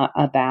drama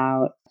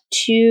about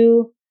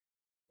two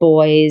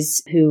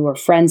boys who were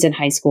friends in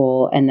high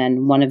school, and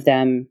then one of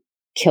them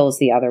kills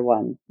the other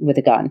one with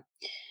a gun.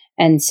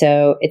 And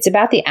so it's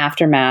about the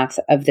aftermath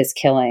of this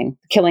killing.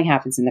 The killing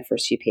happens in the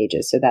first few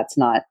pages, so that's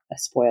not a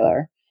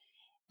spoiler.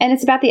 And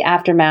it's about the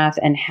aftermath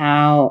and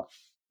how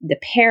the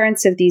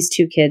parents of these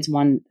two kids,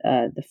 one,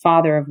 the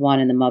father of one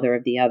and the mother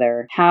of the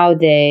other, how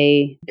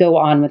they go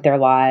on with their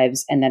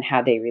lives and then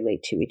how they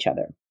relate to each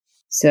other.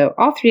 So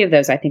all three of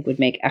those I think would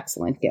make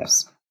excellent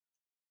gifts.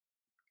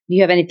 Do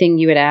you have anything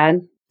you would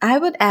add? I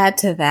would add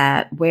to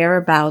that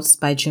Whereabouts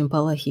by Jhumpa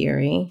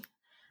Lahiri.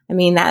 I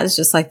mean, that is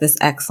just like this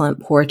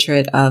excellent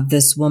portrait of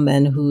this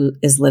woman who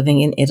is living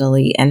in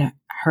Italy and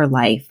her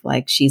life.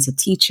 Like, she's a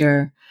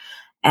teacher,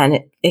 and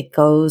it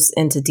goes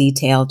into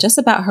detail just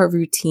about her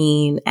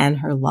routine and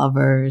her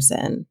lovers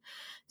and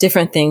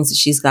different things that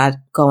she's got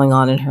going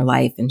on in her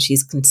life and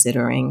she's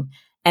considering.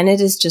 And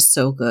it is just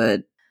so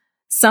good.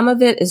 Some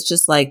of it is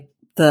just like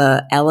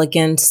the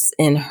elegance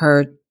in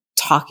her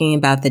talking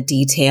about the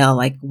detail,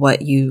 like what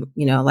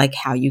like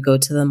how you go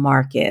to the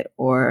market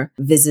or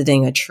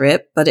visiting a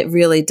trip, but it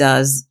really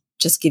does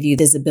just give you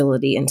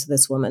visibility into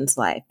this woman's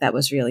life. That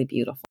was really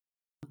beautiful.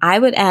 I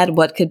would add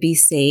What Could Be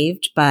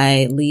Saved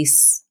by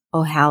Lise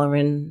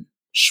O'Halloran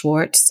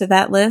Schwartz to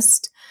that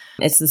list.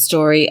 It's the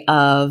story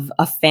of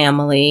a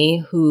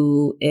family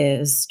who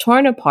is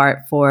torn apart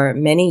for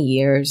many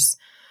years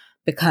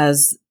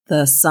because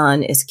the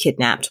son is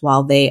kidnapped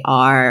while they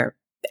are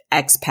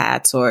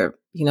expats, or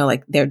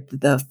like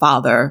the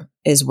father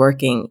is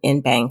working in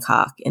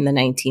Bangkok in the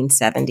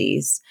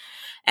 1970s.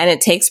 And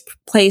it takes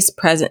place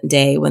present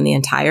day when the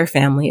entire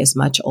family is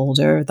much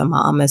older. The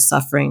mom is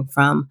suffering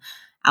from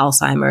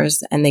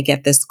Alzheimer's, and they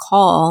get this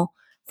call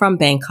from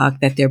Bangkok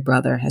that their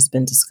brother has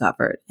been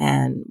discovered.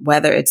 And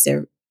whether it's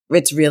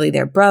really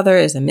their brother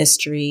is a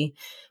mystery,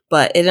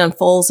 but it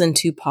unfolds in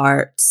two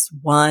parts.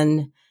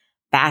 One,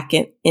 back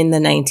in the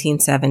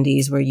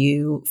 1970s, where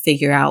you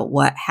figure out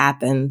what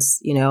happens,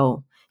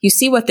 you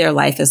see what their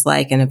life is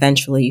like, and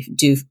eventually you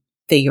do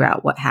figure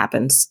out what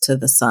happens to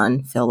the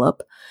son,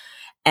 Philip.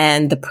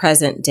 And the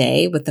present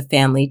day with the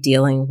family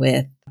dealing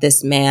with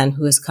this man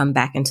who has come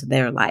back into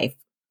their life,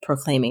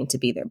 proclaiming to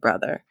be their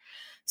brother.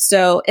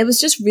 So it was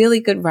just really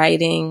good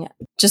writing.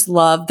 Just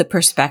loved the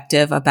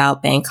perspective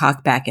about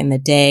Bangkok back in the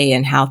day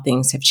and how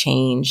things have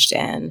changed,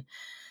 and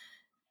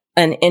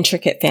an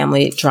intricate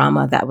family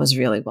drama that was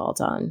really well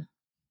done.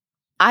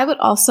 I would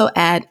also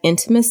add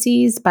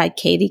Intimacies by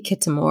Katie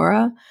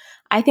Kitamura.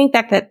 I think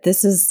that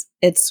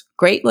it's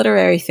great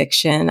literary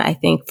fiction. I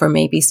think for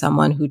maybe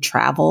someone who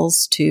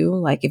travels too,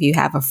 like if you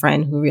have a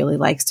friend who really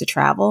likes to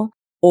travel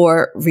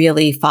or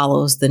really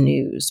follows the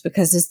news,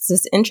 because it's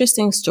this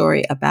interesting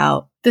story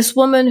about this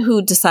woman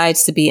who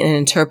decides to be an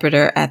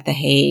interpreter at The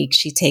Hague.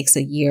 She takes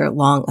a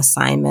year-long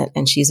assignment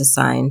and she's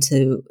assigned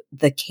to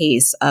the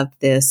case of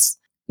this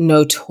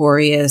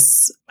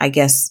notorious, I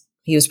guess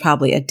he was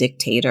probably a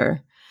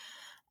dictator.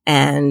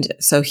 And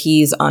so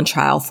he's on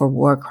trial for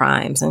war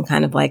crimes and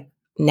kind of like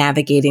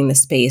navigating the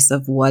space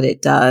of what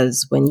it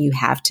does when you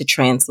have to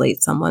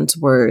translate someone's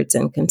words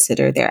and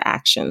consider their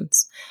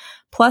actions.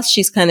 Plus,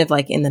 she's kind of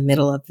like in the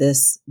middle of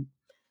this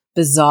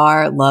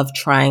bizarre love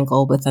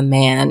triangle with a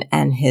man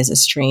and his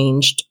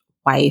estranged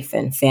wife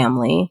and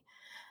family.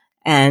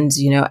 And,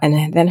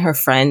 and then her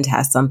friend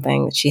has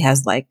something that she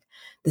has like,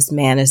 this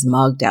man is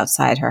mugged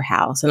outside her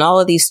house. And all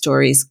of these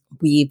stories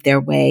weave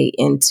their way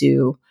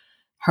into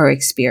her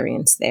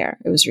experience there.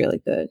 It was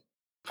really good.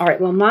 All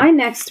right. Well, my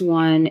next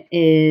one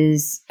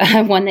is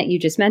one that you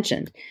just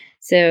mentioned.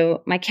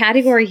 So my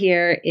category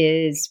here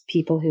is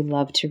people who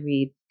love to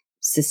read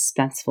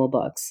suspenseful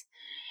books.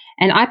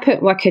 And I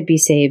put What Could Be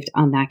Saved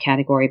on that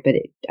category, but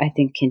I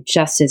think can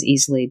just as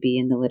easily be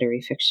in the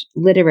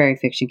literary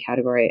fiction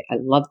category. I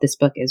love this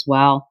book as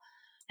well.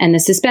 And the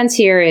suspense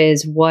here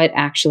is what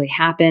actually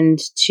happened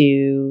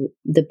to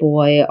the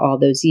boy all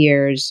those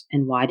years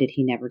and why did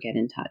he never get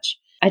in touch?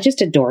 I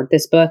just adored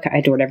this book. I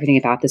adored everything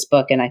about this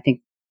book. And I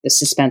think the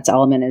suspense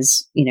element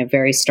is,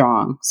 very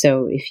strong.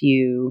 So if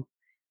you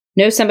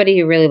know somebody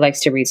who really likes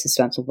to read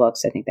suspenseful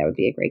books, I think that would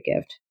be a great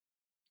gift.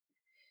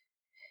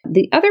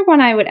 The other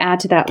one I would add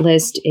to that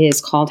list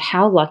is called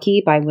How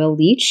Lucky by Will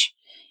Leach.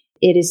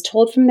 It is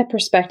told from the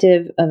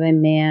perspective of a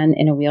man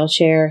in a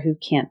wheelchair who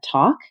can't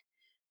talk,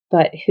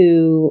 but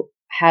who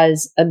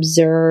has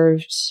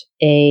observed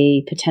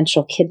a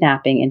potential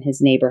kidnapping in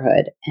his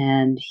neighborhood.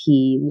 And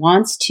he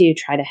wants to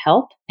try to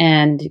help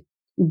and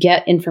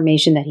get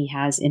information that he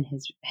has in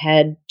his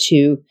head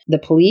to the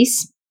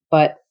police.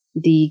 But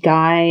the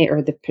guy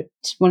or the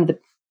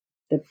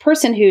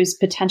person who's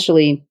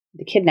potentially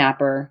the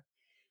kidnapper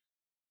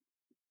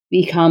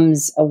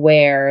becomes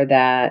aware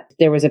that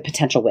there was a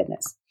potential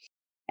witness.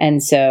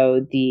 And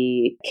so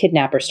the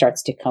kidnapper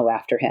starts to go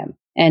after him.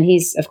 And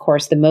he's, of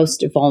course, the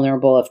most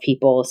vulnerable of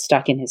people,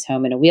 stuck in his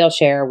home in a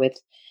wheelchair with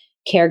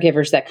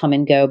caregivers that come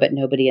and go, but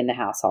nobody in the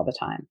house all the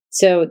time.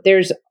 So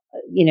there's,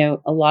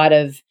 a lot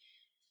of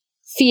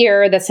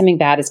fear that something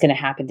bad is going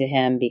to happen to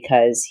him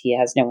because he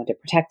has no one to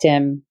protect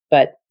him.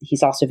 But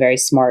he's also very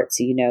smart.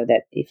 So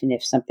that even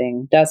if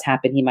something does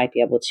happen, he might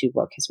be able to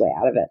work his way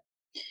out of it.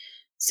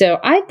 So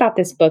I thought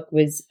this book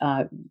was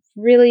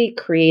really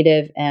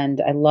creative, and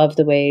I love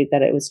the way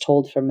that it was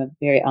told from a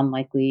very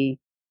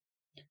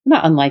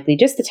not unlikely,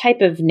 just the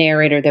type of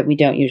narrator that we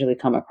don't usually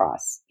come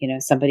across.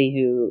 Somebody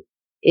who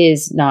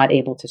is not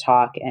able to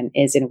talk and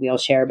is in a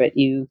wheelchair, but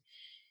he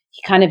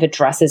kind of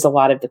addresses a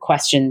lot of the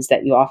questions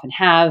that you often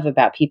have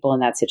about people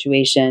in that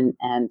situation.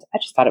 And I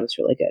just thought it was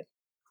really good.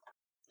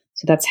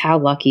 So that's How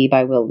Lucky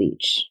by Will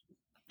Leach.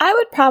 I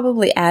would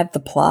probably add the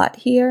plot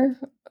here.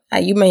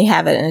 You may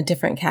have it in a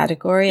different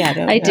category. I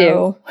don't know. I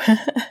do.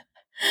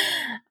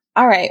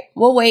 All right.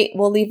 We'll wait.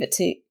 We'll leave it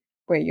to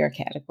where your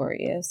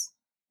category is.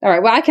 All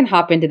right. Well, I can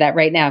hop into that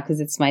right now because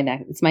it's my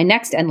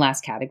next and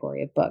last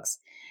category of books.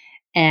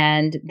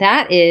 And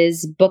that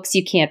is books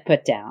you can't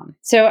put down.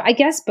 So I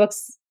guess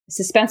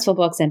suspenseful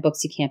books and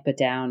books you can't put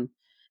down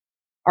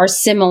are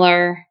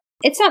similar.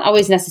 It's not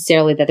always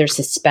necessarily that they're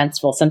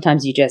suspenseful.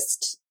 Sometimes you're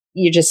just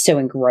so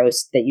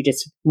engrossed that you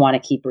just want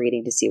to keep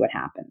reading to see what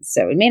happens.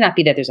 So it may not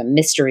be that there's a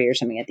mystery or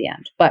something at the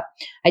end, but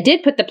I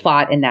did put the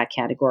plot in that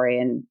category,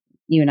 and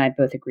you and I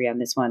both agree on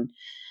this one.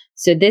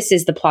 So this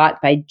is The Plot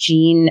by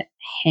Jean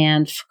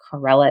Hanff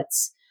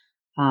Korelitz.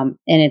 And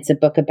it's a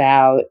book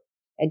about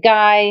a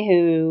guy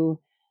who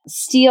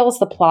steals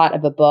the plot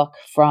of a book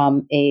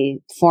from a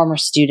former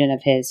student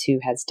of his who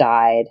has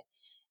died.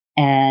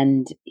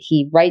 And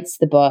he writes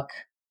the book,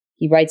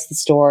 he writes the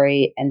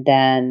story, and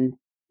then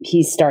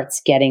he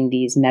starts getting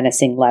these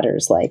menacing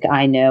letters like,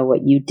 I know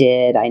what you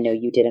did. I know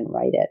you didn't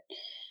write it.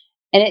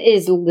 And it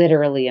is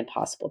literally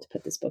impossible to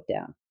put this book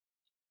down.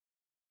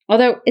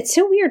 Although it's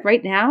so weird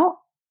right now,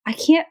 I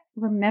can't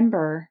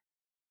remember.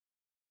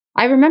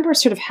 I remember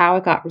sort of how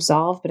it got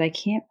resolved, but I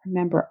can't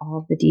remember all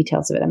of the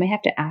details of it. I may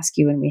have to ask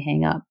you when we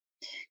hang up,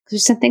 because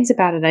there's some things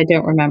about it I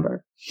don't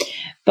remember.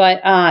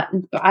 But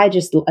I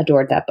just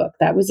adored that book.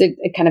 That was a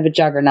kind of a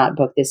juggernaut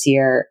book this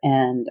year,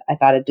 and I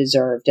thought it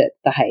deserved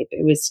the hype.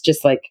 It was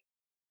just like,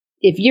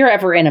 if you're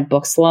ever in a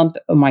book slump,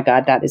 oh my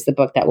God, that is the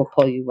book that will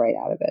pull you right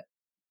out of it.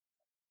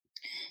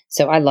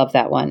 So I love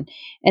that one.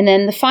 And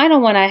then the final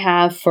one I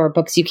have for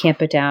books you can't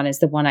put down is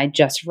the one I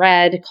just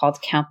read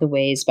called Count the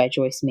Ways by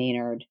Joyce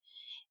Maynard.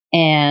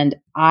 And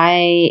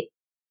I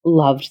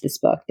loved this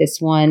book. This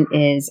one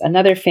is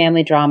another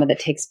family drama that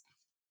takes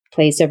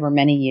place over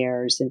many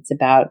years. It's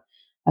about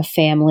a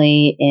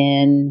family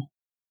in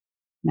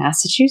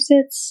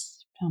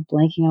Massachusetts. I'm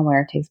blanking on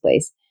where it takes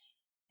place.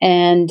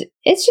 And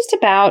it's just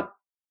about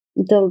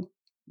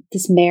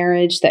this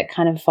marriage that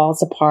kind of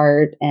falls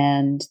apart,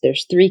 and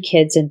there's 3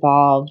 kids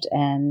involved,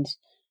 and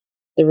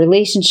the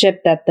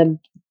relationship that the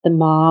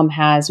mom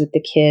has with the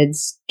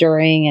kids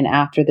during and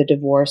after the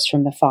divorce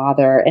from the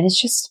father. And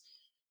it's just,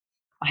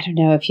 I don't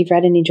know if you've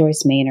read any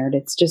Joyce Maynard,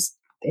 it's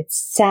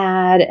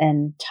sad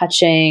and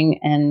touching.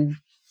 And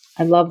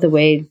I love the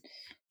way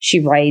she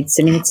writes.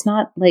 I mean, it's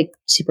not like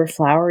super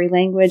flowery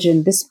language.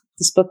 And this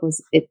book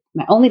was it.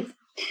 My only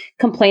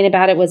complaint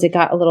about it was it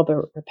got a little bit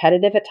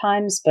repetitive at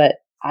times, but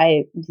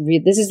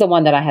this is the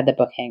one that I had the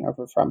book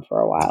hangover from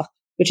for a while,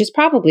 which is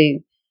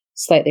probably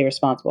slightly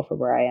responsible for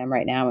where I am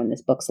right now in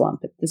this book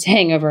slump. This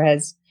hangover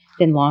has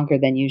been longer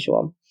than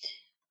usual.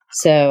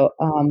 So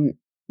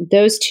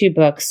those 2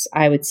 books,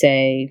 I would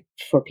say,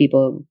 for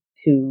people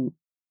who,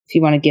 if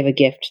you want to give a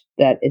gift,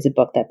 that is a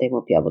book that they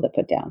won't be able to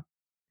put down.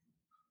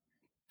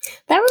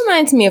 That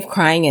reminds me of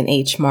Crying in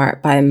H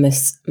Mart by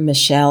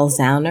Michelle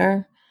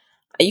Zauner.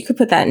 You could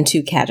put that in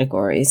 2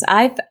 categories.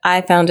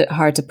 I found it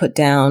hard to put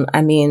down.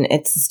 I mean,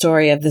 it's the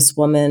story of this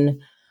woman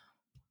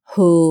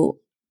who,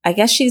 I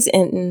guess she's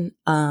in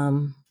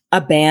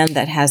a band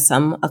that has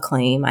some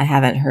acclaim. I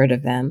haven't heard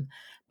of them,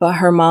 but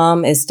her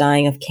mom is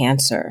dying of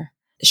cancer.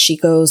 She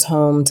goes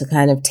home to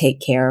kind of take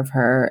care of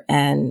her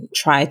and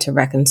try to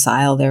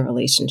reconcile their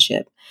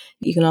relationship.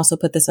 You can also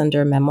put this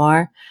under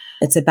memoir.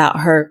 It's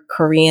about her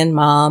Korean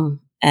mom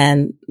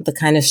and the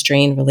kind of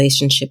strained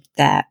relationship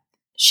that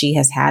she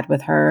has had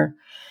with her.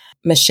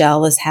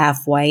 Michelle is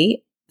half white,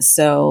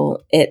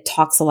 so it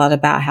talks a lot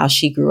about how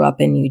she grew up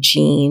in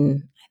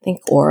Eugene, I think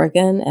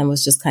Oregon, and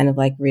was just kind of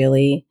like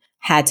really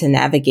had to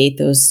navigate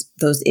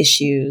those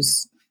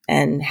issues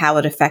and how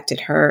it affected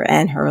her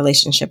and her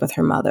relationship with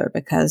her mother,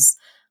 because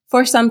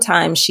for some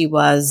time she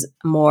was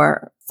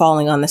more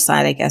falling on the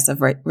side, I guess,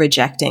 of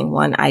rejecting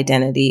one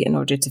identity in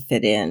order to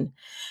fit in.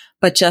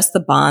 But just the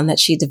bond that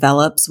she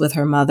develops with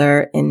her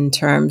mother in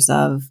terms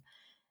of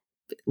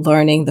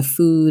learning the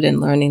food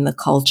and learning the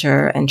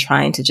culture and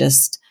trying to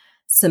just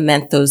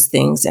cement those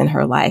things in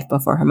her life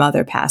before her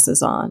mother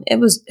passes on.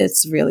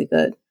 It's really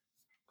good.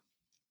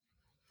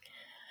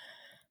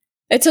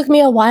 It took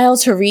me a while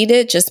to read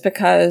it just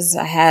because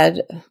I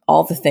had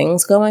all the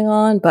things going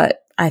on,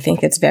 but I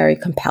think it's very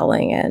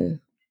compelling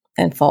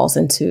and falls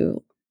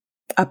into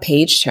a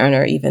page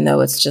turner, even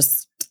though it's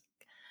just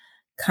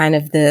kind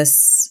of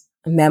this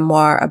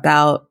memoir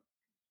about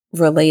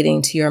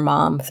relating to your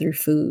mom through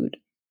food.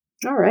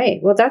 All right.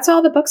 Well, that's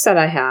all the books that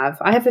I have.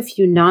 I have a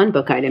few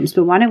non-book items,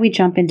 but why don't we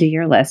jump into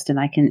your list and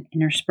I can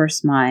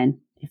intersperse mine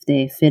if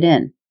they fit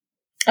in.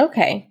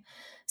 Okay.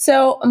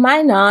 So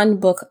my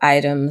non-book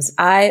items,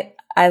 I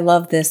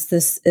love this.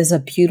 This is a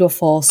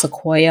beautiful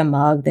Sequoia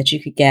mug that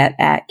you could get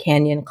at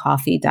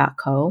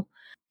canyoncoffee.co.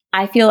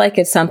 I feel like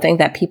it's something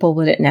that people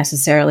wouldn't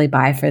necessarily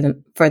buy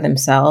for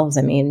themselves.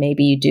 I mean,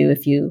 maybe you do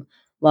if you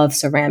love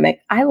ceramic.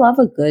 I love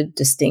a good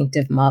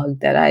distinctive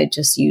mug that I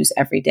just use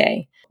every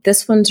day.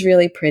 This one's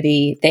really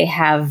pretty. They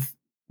have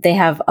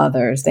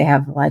others. They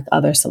have like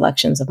other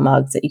selections of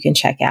mugs that you can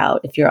check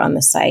out if you're on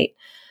the site.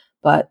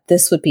 But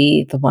this would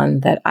be the one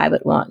that I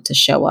would want to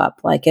show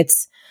up. Like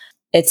it's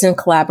in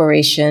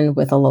collaboration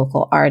with a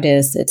local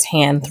artist. It's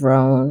hand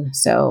thrown.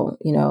 So,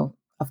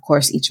 of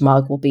course, each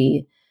mug will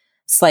be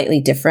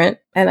slightly different.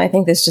 And I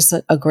think this is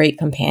just a great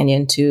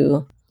companion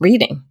to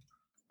reading.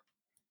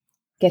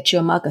 Get you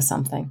a mug of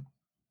something.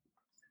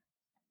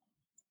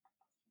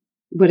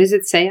 What does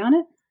it say on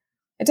it?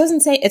 It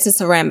doesn't say. It's a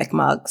ceramic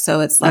mug. So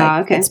it's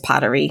like, It's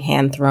pottery,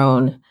 hand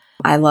thrown.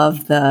 I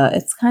love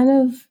it's kind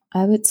of,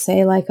 I would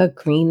say like a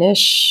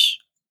greenish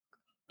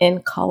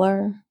in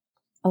color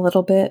a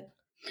little bit.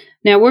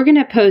 Now we're going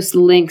to post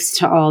links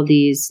to all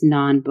these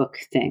non-book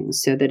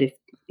things so that if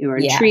you are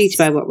intrigued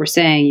by what we're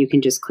saying, you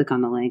can just click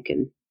on the link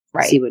and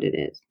see what it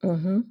is.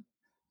 Mm-hmm.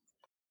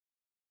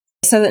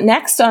 So the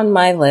next on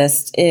my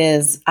list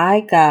is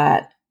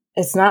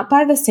it's not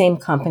by the same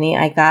company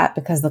I got,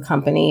 because the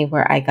company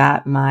where I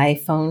got my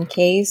phone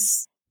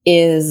case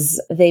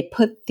is they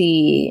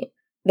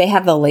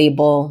have the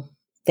label,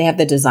 they have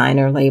the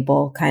designer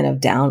label kind of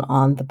down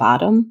on the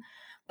bottom.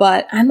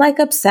 But I'm like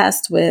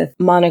obsessed with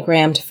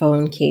monogrammed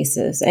phone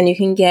cases, and you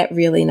can get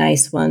really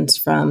nice ones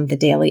from the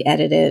Daily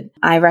Edited.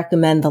 I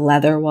recommend the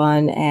leather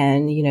one,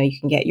 and you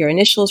can get your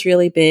initials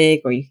really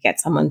big, or you can get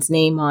someone's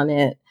name on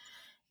it.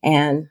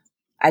 And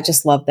I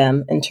just love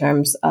them in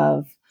terms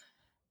of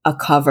a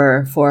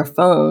cover for a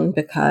phone,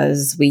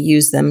 because we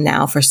use them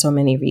now for so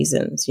many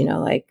reasons,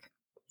 like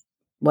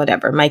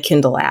whatever. My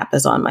Kindle app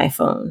is on my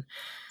phone.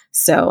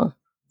 So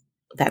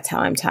that's how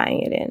I'm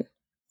tying it in.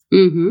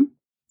 Mm-hmm.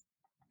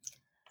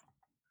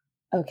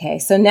 Okay,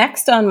 so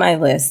next on my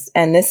list,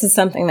 and this is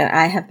something that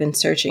I have been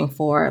searching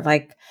for,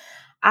 like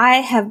I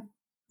have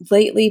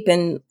lately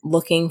been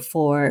looking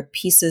for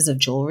pieces of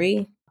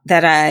jewelry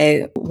that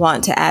I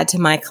want to add to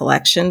my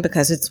collection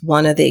because it's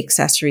one of the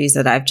accessories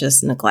that I've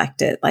just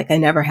neglected. Like I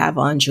never have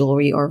on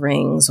jewelry or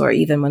rings, or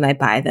even when I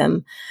buy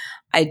them,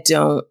 I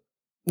don't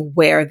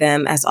wear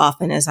them as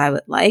often as I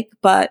would like.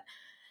 But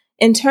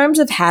in terms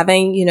of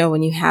having,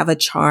 when you have a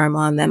charm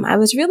on them, I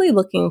was really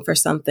looking for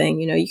something,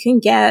 you can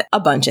get a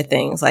bunch of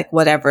things, like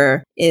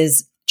whatever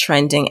is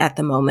trending at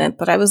the moment.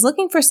 But I was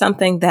looking for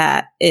something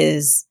that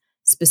is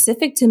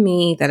specific to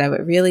me, that I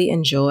would really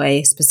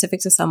enjoy, specific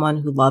to someone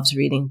who loves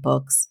reading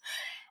books.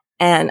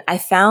 And I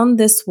found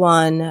this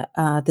one,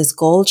 this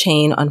gold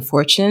chain on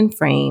Fortune and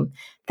Frame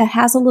that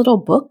has a little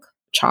book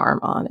charm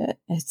on it.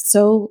 It's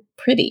so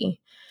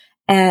pretty.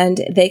 And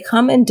they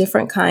come in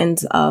different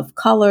kinds of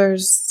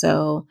colors.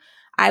 So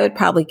I would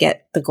probably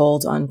get the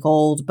gold on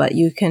gold, but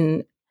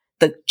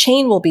the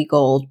chain will be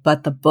gold,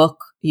 but the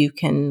book you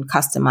can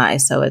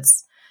customize. So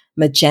it's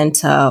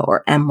magenta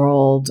or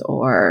emerald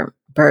or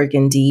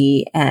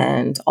burgundy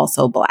and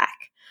also black.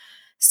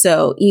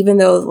 So even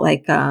though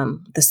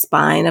the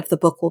spine of the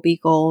book will be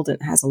gold and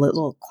it has a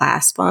little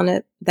clasp on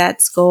it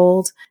that's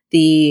gold,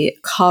 the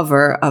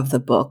cover of the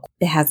book,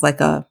 it has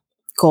like a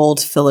gold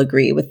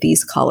filigree with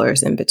these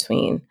colors in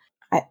between.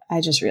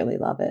 I just really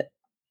love it.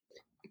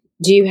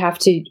 Do you have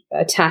to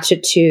attach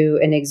it to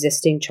an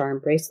existing charm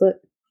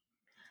bracelet?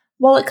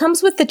 Well, it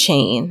comes with the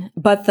chain,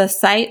 but the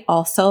site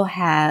also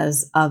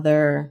has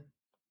other.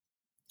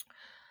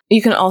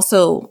 You can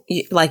also,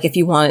 like if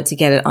you wanted to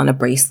get it on a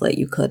bracelet,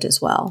 you could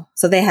as well.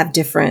 So they have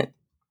different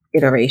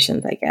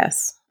iterations, I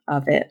guess,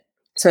 of it.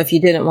 So if you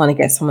didn't want to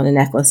get someone a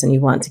necklace and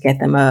you want to get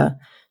them a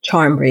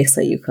charm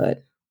bracelet, you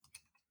could.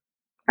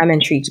 I'm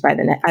intrigued by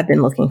I've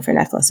been looking for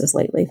necklaces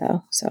lately,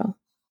 though. So,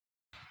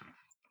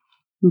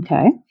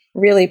 okay,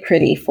 really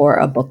pretty for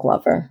a book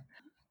lover.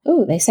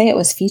 Oh, they say it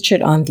was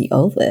featured on the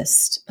O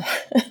List.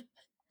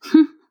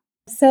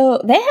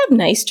 So they have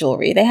nice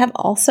jewelry. They have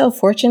also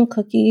fortune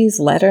cookies,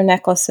 letter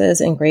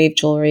necklaces, engraved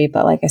jewelry.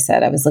 But like I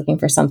said, I was looking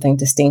for something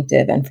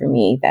distinctive, and for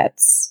me,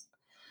 that's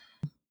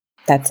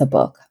a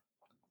book.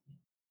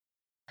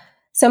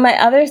 So my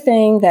other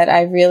thing that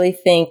I really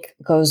think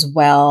goes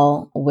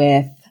well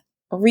with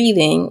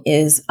reading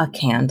is a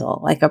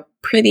candle, like a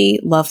pretty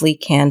lovely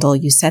candle.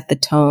 You set the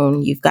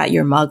tone. You've got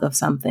your mug of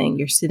something.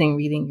 You're sitting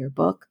reading your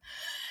book.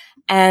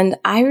 And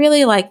I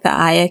really like the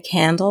Aya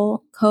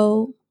Candle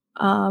Co.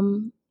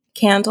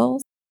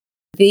 Candles.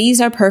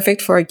 These are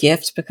perfect for a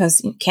gift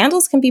because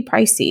candles can be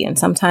pricey, and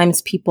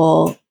sometimes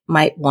people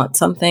might want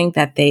something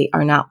that they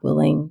are not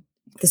willing.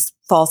 This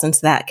falls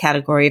into that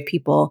category of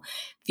people.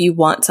 If you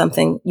want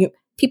something,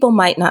 people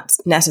might not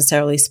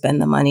necessarily spend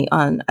the money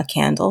on a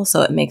candle,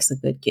 so it makes a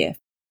good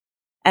gift.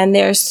 And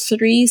there's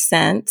 3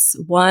 scents.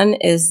 One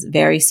is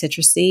very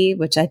citrusy,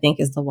 which I think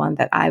is the one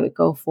that I would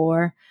go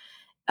for.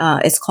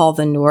 It's called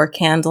the Noor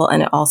candle.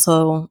 And it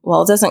also,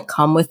 it doesn't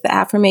come with the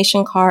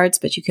affirmation cards,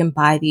 but you can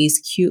buy these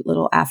cute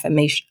little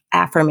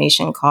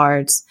affirmation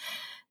cards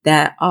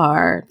they're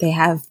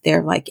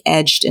like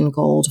edged in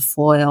gold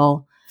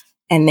foil,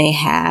 and they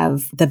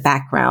have the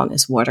background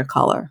is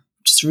watercolor,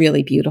 which is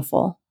really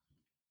beautiful.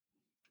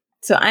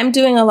 So I'm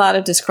doing a lot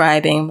of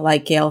describing,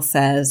 like Gail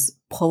says,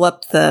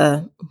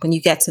 when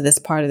you get to this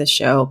part of the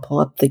show, pull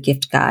up the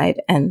gift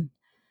guide and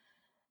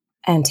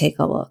take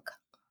a look.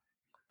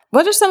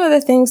 What are some of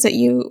the things that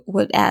you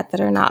would add that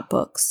are not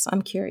books?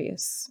 I'm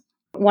curious.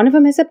 One of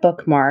them is a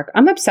bookmark.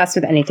 I'm obsessed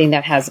with anything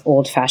that has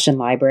old-fashioned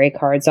library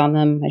cards on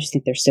them. I just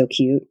think they're so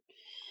cute.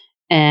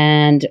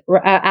 And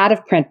Out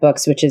of Print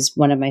Books, which is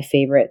one of my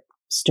favorite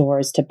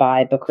stores to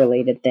buy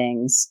book-related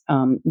things,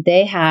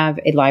 they have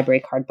a library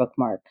card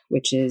bookmark,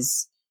 which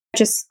is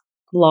just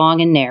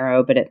long and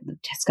narrow, but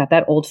it's got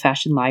that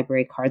old-fashioned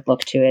library card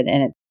look to it,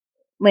 and it's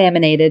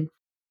laminated.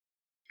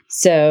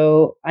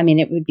 So, I mean,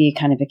 it would be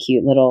kind of a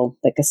cute little,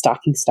 like a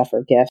stocking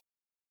stuffer gift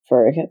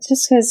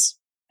just because,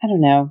 I don't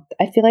know,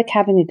 I feel like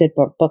having a good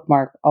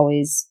bookmark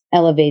always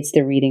elevates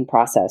the reading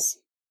process.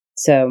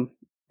 So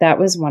that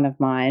was one of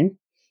mine.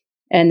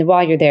 And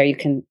while you're there, you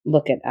can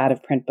look at Out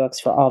of Print Books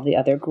for all the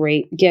other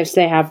great gifts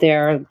they have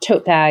there.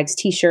 Tote bags,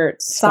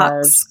 t-shirts,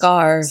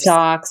 scarves.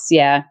 Socks,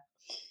 yeah.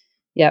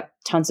 Yep,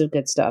 tons of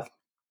good stuff.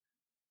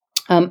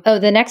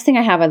 The next thing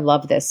I have, I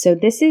love this. So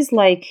this is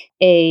like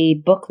a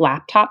book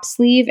laptop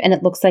sleeve, and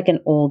it looks like an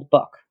old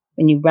book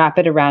when you wrap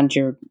it around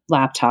your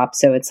laptop.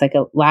 So it's like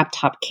a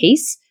laptop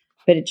case,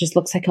 but it just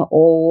looks like an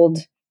old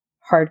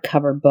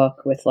hardcover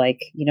book with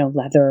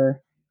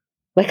leather,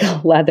 like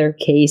a leather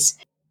case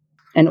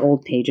and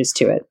old pages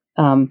to it.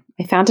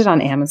 I found it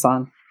on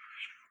Amazon,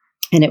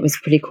 and it was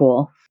pretty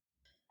cool.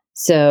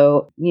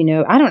 So,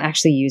 I don't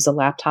actually use a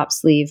laptop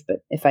sleeve,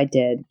 but if I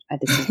did,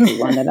 this is the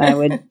one that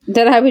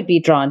I would be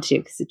drawn to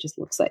because it just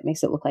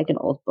makes it look like an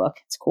old book.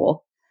 It's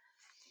cool.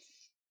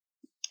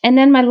 And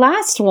then my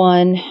last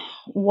one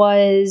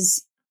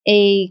was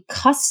a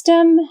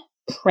custom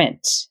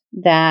print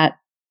that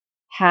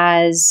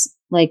has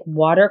like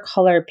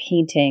watercolor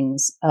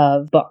paintings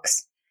of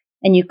books,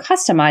 and you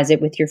customize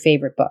it with your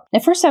favorite book.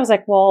 At first I was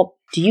like, well,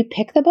 do you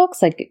pick the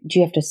books? Like, do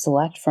you have to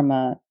select from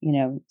a,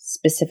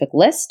 specific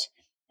list?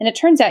 And it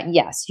turns out,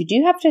 yes, you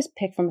do have to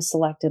pick from a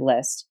selected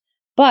list,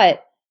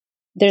 but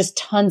there's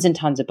tons and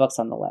tons of books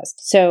on the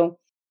list. So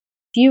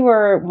if you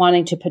were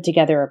wanting to put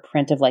together a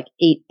print of like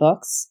 8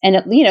 books, and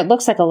it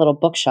looks like a little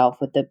bookshelf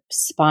with the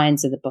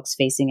spines of the books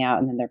facing out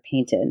and then they're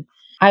painted.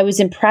 I was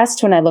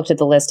impressed when I looked at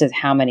the list of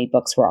how many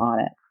books were on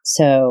it.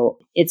 So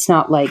it's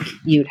not like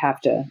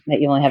that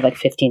you only have like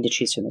 15 to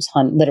choose from. There's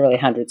literally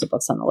hundreds of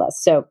books on the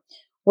list. So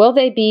will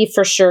they be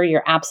for sure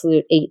your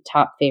absolute 8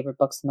 top favorite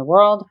books in the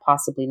world?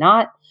 Possibly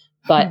not.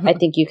 But I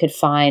think you could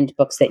find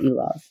books that you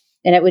love.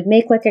 And it would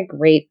make like a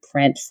great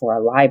print for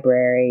a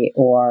library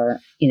or,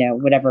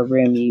 whatever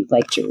room you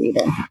like to read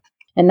in.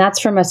 And that's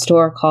from a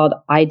store called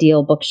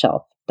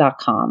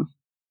idealbookshelf.com.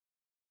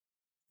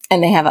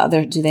 And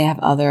do they have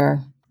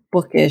other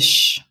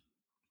bookish?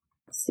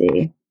 Let's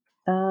see.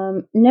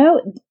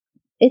 No,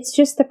 it's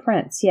just the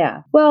prints.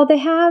 Yeah. Well, they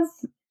have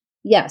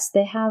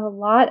a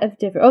lot of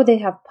different, they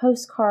have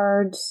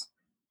postcards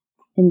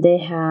and they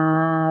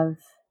have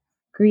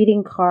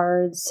greeting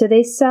cards. So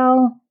they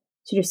sell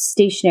sort of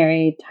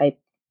stationery type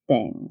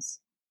things.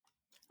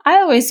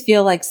 I always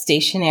feel like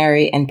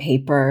stationery and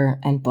paper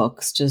and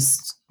books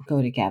just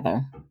go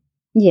together.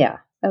 Yeah.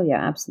 Oh,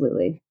 yeah,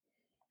 absolutely.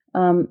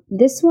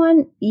 This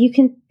one, you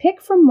can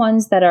pick from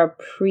ones that are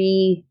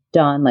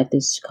pre-done, like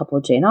there's a couple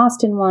of Jane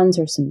Austen ones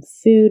or some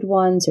food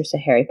ones. There's a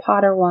Harry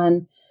Potter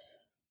one,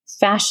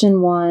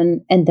 fashion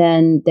one, and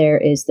then there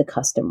is the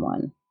custom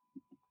one.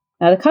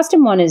 Now, the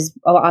custom one is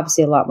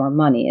obviously a lot more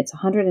money. It's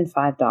 $105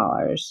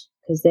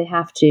 because they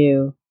have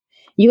to...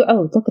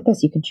 look at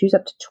this. You can choose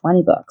up to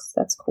 20 books.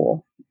 That's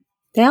cool.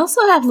 They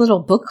also have little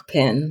book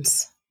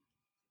pins.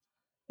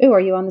 Oh, are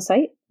you on the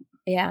site?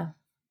 Yeah.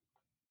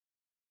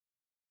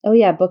 Oh,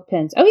 yeah, book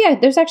pins. Oh, yeah,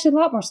 there's actually a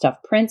lot more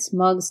stuff. Prints,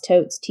 mugs,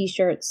 totes,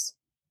 T-shirts.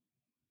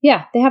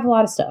 Yeah, they have a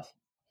lot of stuff.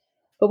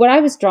 But what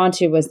I was drawn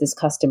to was this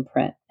custom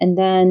print. And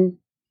then,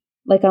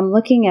 I'm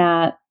looking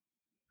at...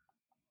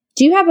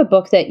 Do you have a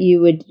book that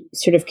you would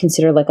sort of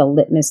consider like a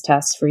litmus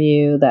test for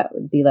you that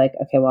would be like,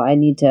 okay, well,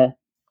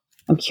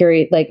 I'm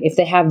curious, if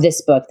they have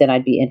this book, then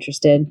I'd be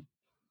interested?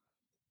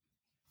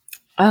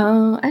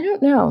 I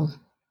don't know.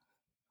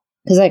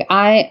 Because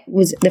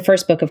the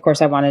first book, of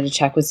course, I wanted to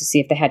check was to see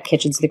if they had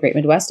Kitchens of the Great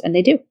Midwest, and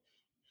they do.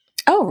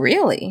 Oh,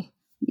 really?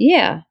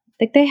 Yeah.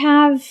 They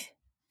have,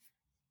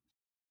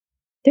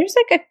 there's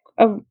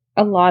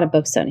a lot of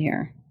books on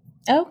here.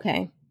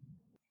 Okay.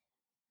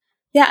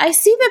 Yeah, I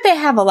see that they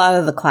have a lot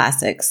of the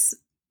classics.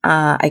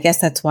 I guess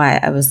that's why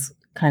I was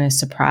kind of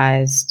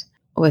surprised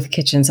with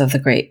Kitchens of the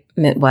Great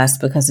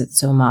Midwest because it's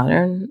so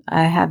modern.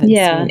 I haven't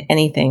seen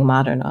anything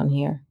modern on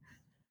here.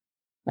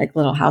 Like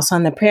Little House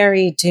on the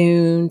Prairie,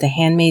 Dune, The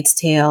Handmaid's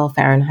Tale,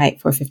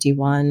 Fahrenheit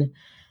 451.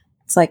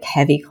 It's like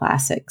heavy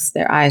classics.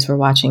 Their Eyes Were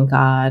Watching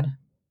God.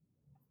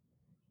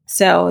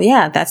 So,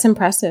 yeah, that's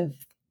impressive.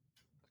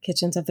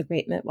 Kitchens of the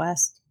Great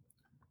Midwest.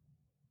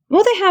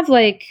 Well, they have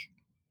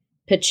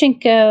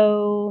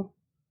Pachinko,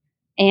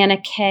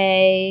 Anna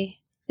Kay.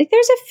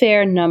 There's a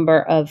fair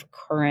number of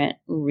current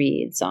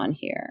reads on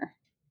here.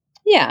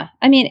 Yeah.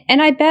 I mean,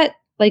 and I bet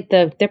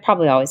they're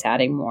probably always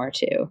adding more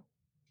too.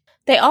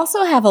 They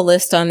also have a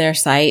list on their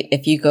site.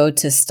 If you go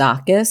to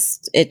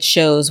Stockist, it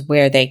shows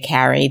where they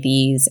carry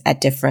these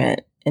at different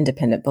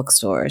independent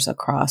bookstores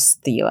across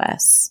the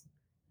U.S.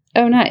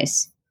 Oh,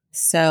 nice.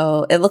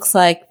 So it looks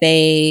like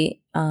the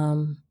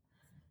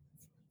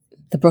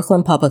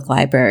Brooklyn Public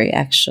Library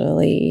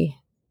actually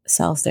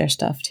sells their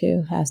stuff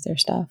too, has their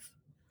stuff.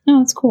 Oh,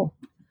 that's cool.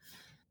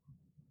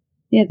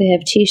 Yeah, they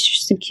have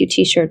some cute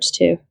T-shirts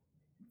too.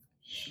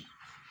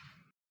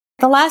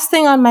 The last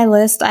thing on my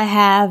list I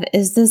have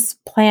is this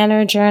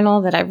planner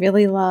journal that I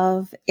really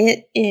love.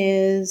 It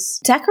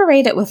is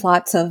decorated with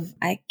lots of,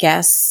 I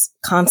guess,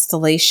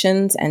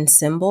 constellations and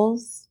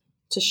symbols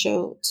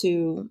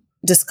to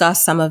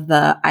discuss some of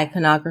the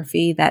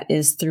iconography that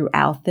is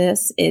throughout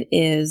this.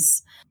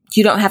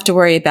 You don't have to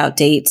worry about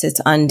dates.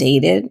 It's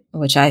undated,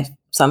 which I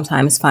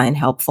sometimes find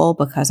helpful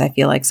because I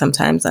feel like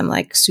sometimes I'm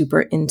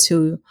super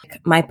into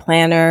my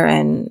planner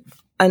and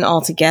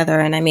all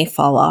together and I may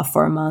fall off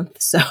for a month.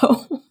 So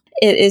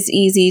it is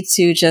easy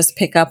to just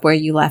pick up where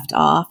you left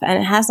off. And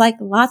it has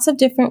lots of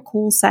different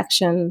cool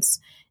sections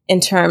in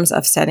terms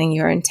of setting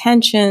your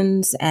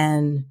intentions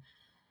and,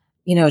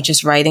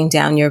 just writing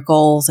down your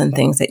goals and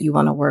things that you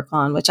want to work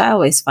on, which I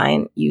always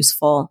find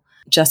useful.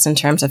 Just in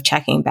terms of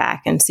checking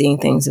back and seeing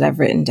things that I've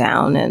written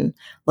down and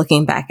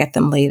looking back at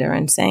them later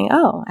and saying,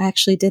 oh, I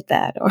actually did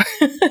that.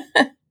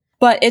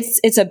 But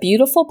it's a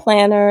beautiful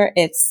planner.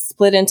 It's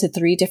split into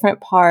 3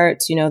 different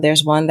parts.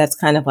 There's one that's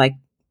kind of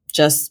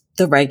just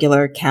the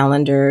regular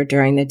calendar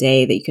during the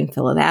day that you can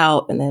fill it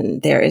out. And then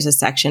there is a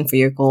section for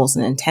your goals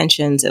and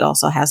intentions. It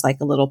also has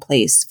a little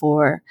place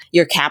for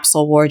your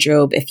capsule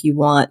wardrobe if you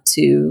want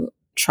to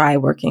try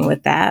working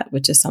with that,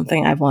 which is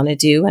something I want to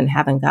do and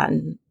haven't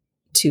gotten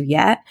to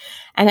yet.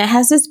 And it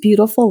has this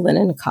beautiful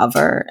linen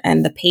cover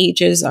and the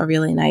pages are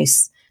really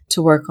nice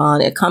to work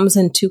on. It comes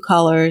in 2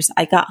 colors.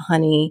 I got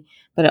honey,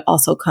 but it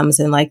also comes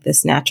in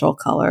this natural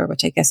color,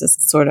 which I guess is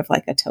sort of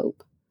like a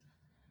taupe.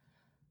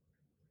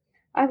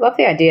 I love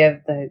the idea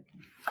of the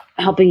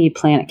helping you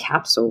plan a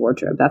capsule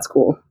wardrobe. That's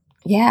cool.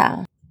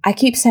 Yeah. I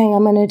keep saying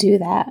I'm going to do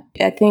that.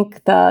 I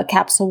think the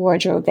capsule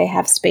wardrobe, they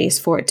have space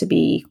for it to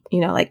be,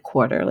 like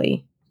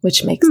quarterly,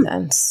 which makes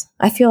sense.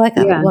 I feel like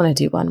I would want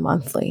to do one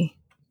monthly.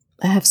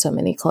 I have so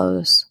many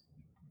clothes.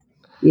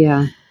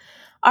 Yeah.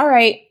 All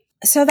right.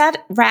 So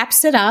that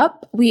wraps it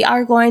up. We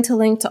are going to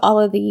link to all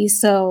of these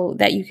so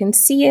that you can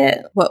see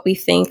it, what we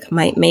think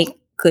might make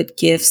good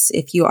gifts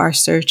if you are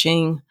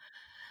searching.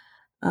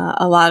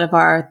 A lot of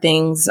our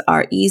things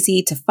are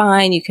easy to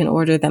find. You can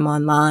order them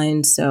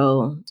online,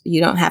 so you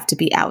don't have to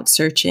be out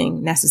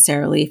searching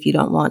necessarily if you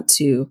don't want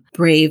to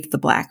brave the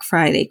Black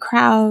Friday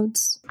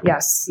crowds.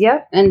 Yes.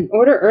 Yep. And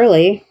order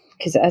early,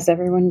 because as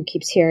everyone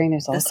keeps hearing,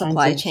 there's all kinds of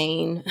supply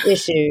chain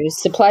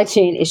issues.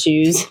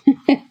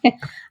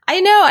 I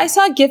know. I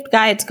saw gift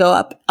guides go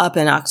up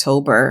in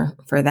October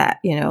for that,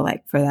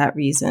 for that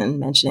reason,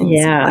 mentioning the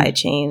supply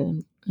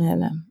chain.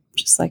 And I'm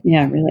just like,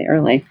 yeah, really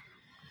early.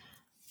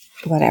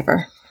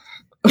 Whatever.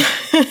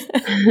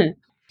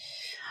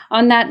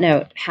 On that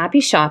note, happy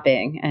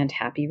shopping and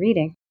happy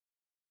reading.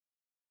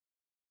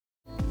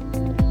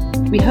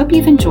 We hope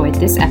you've enjoyed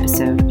this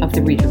episode of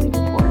The Readerly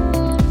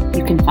Report.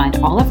 You can find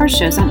all of our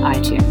shows on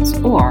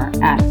iTunes or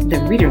at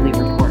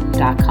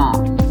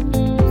thereaderlyreport.com.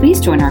 Please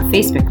join our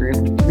Facebook group,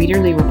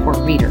 Readerly Report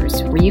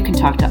Readers, where you can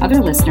talk to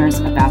other listeners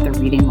about their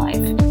reading life.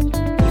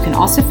 You can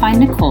also find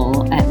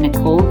Nicole at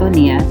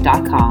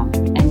NicoleBonilla.com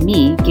and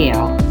me,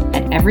 Gail,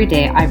 at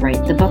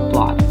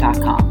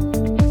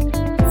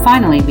everydayIwritethebookblog.com.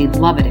 Finally, we'd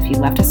love it if you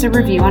left us a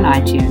review on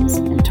iTunes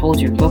and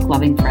told your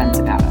book-loving friends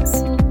about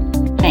us.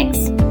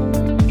 Thanks.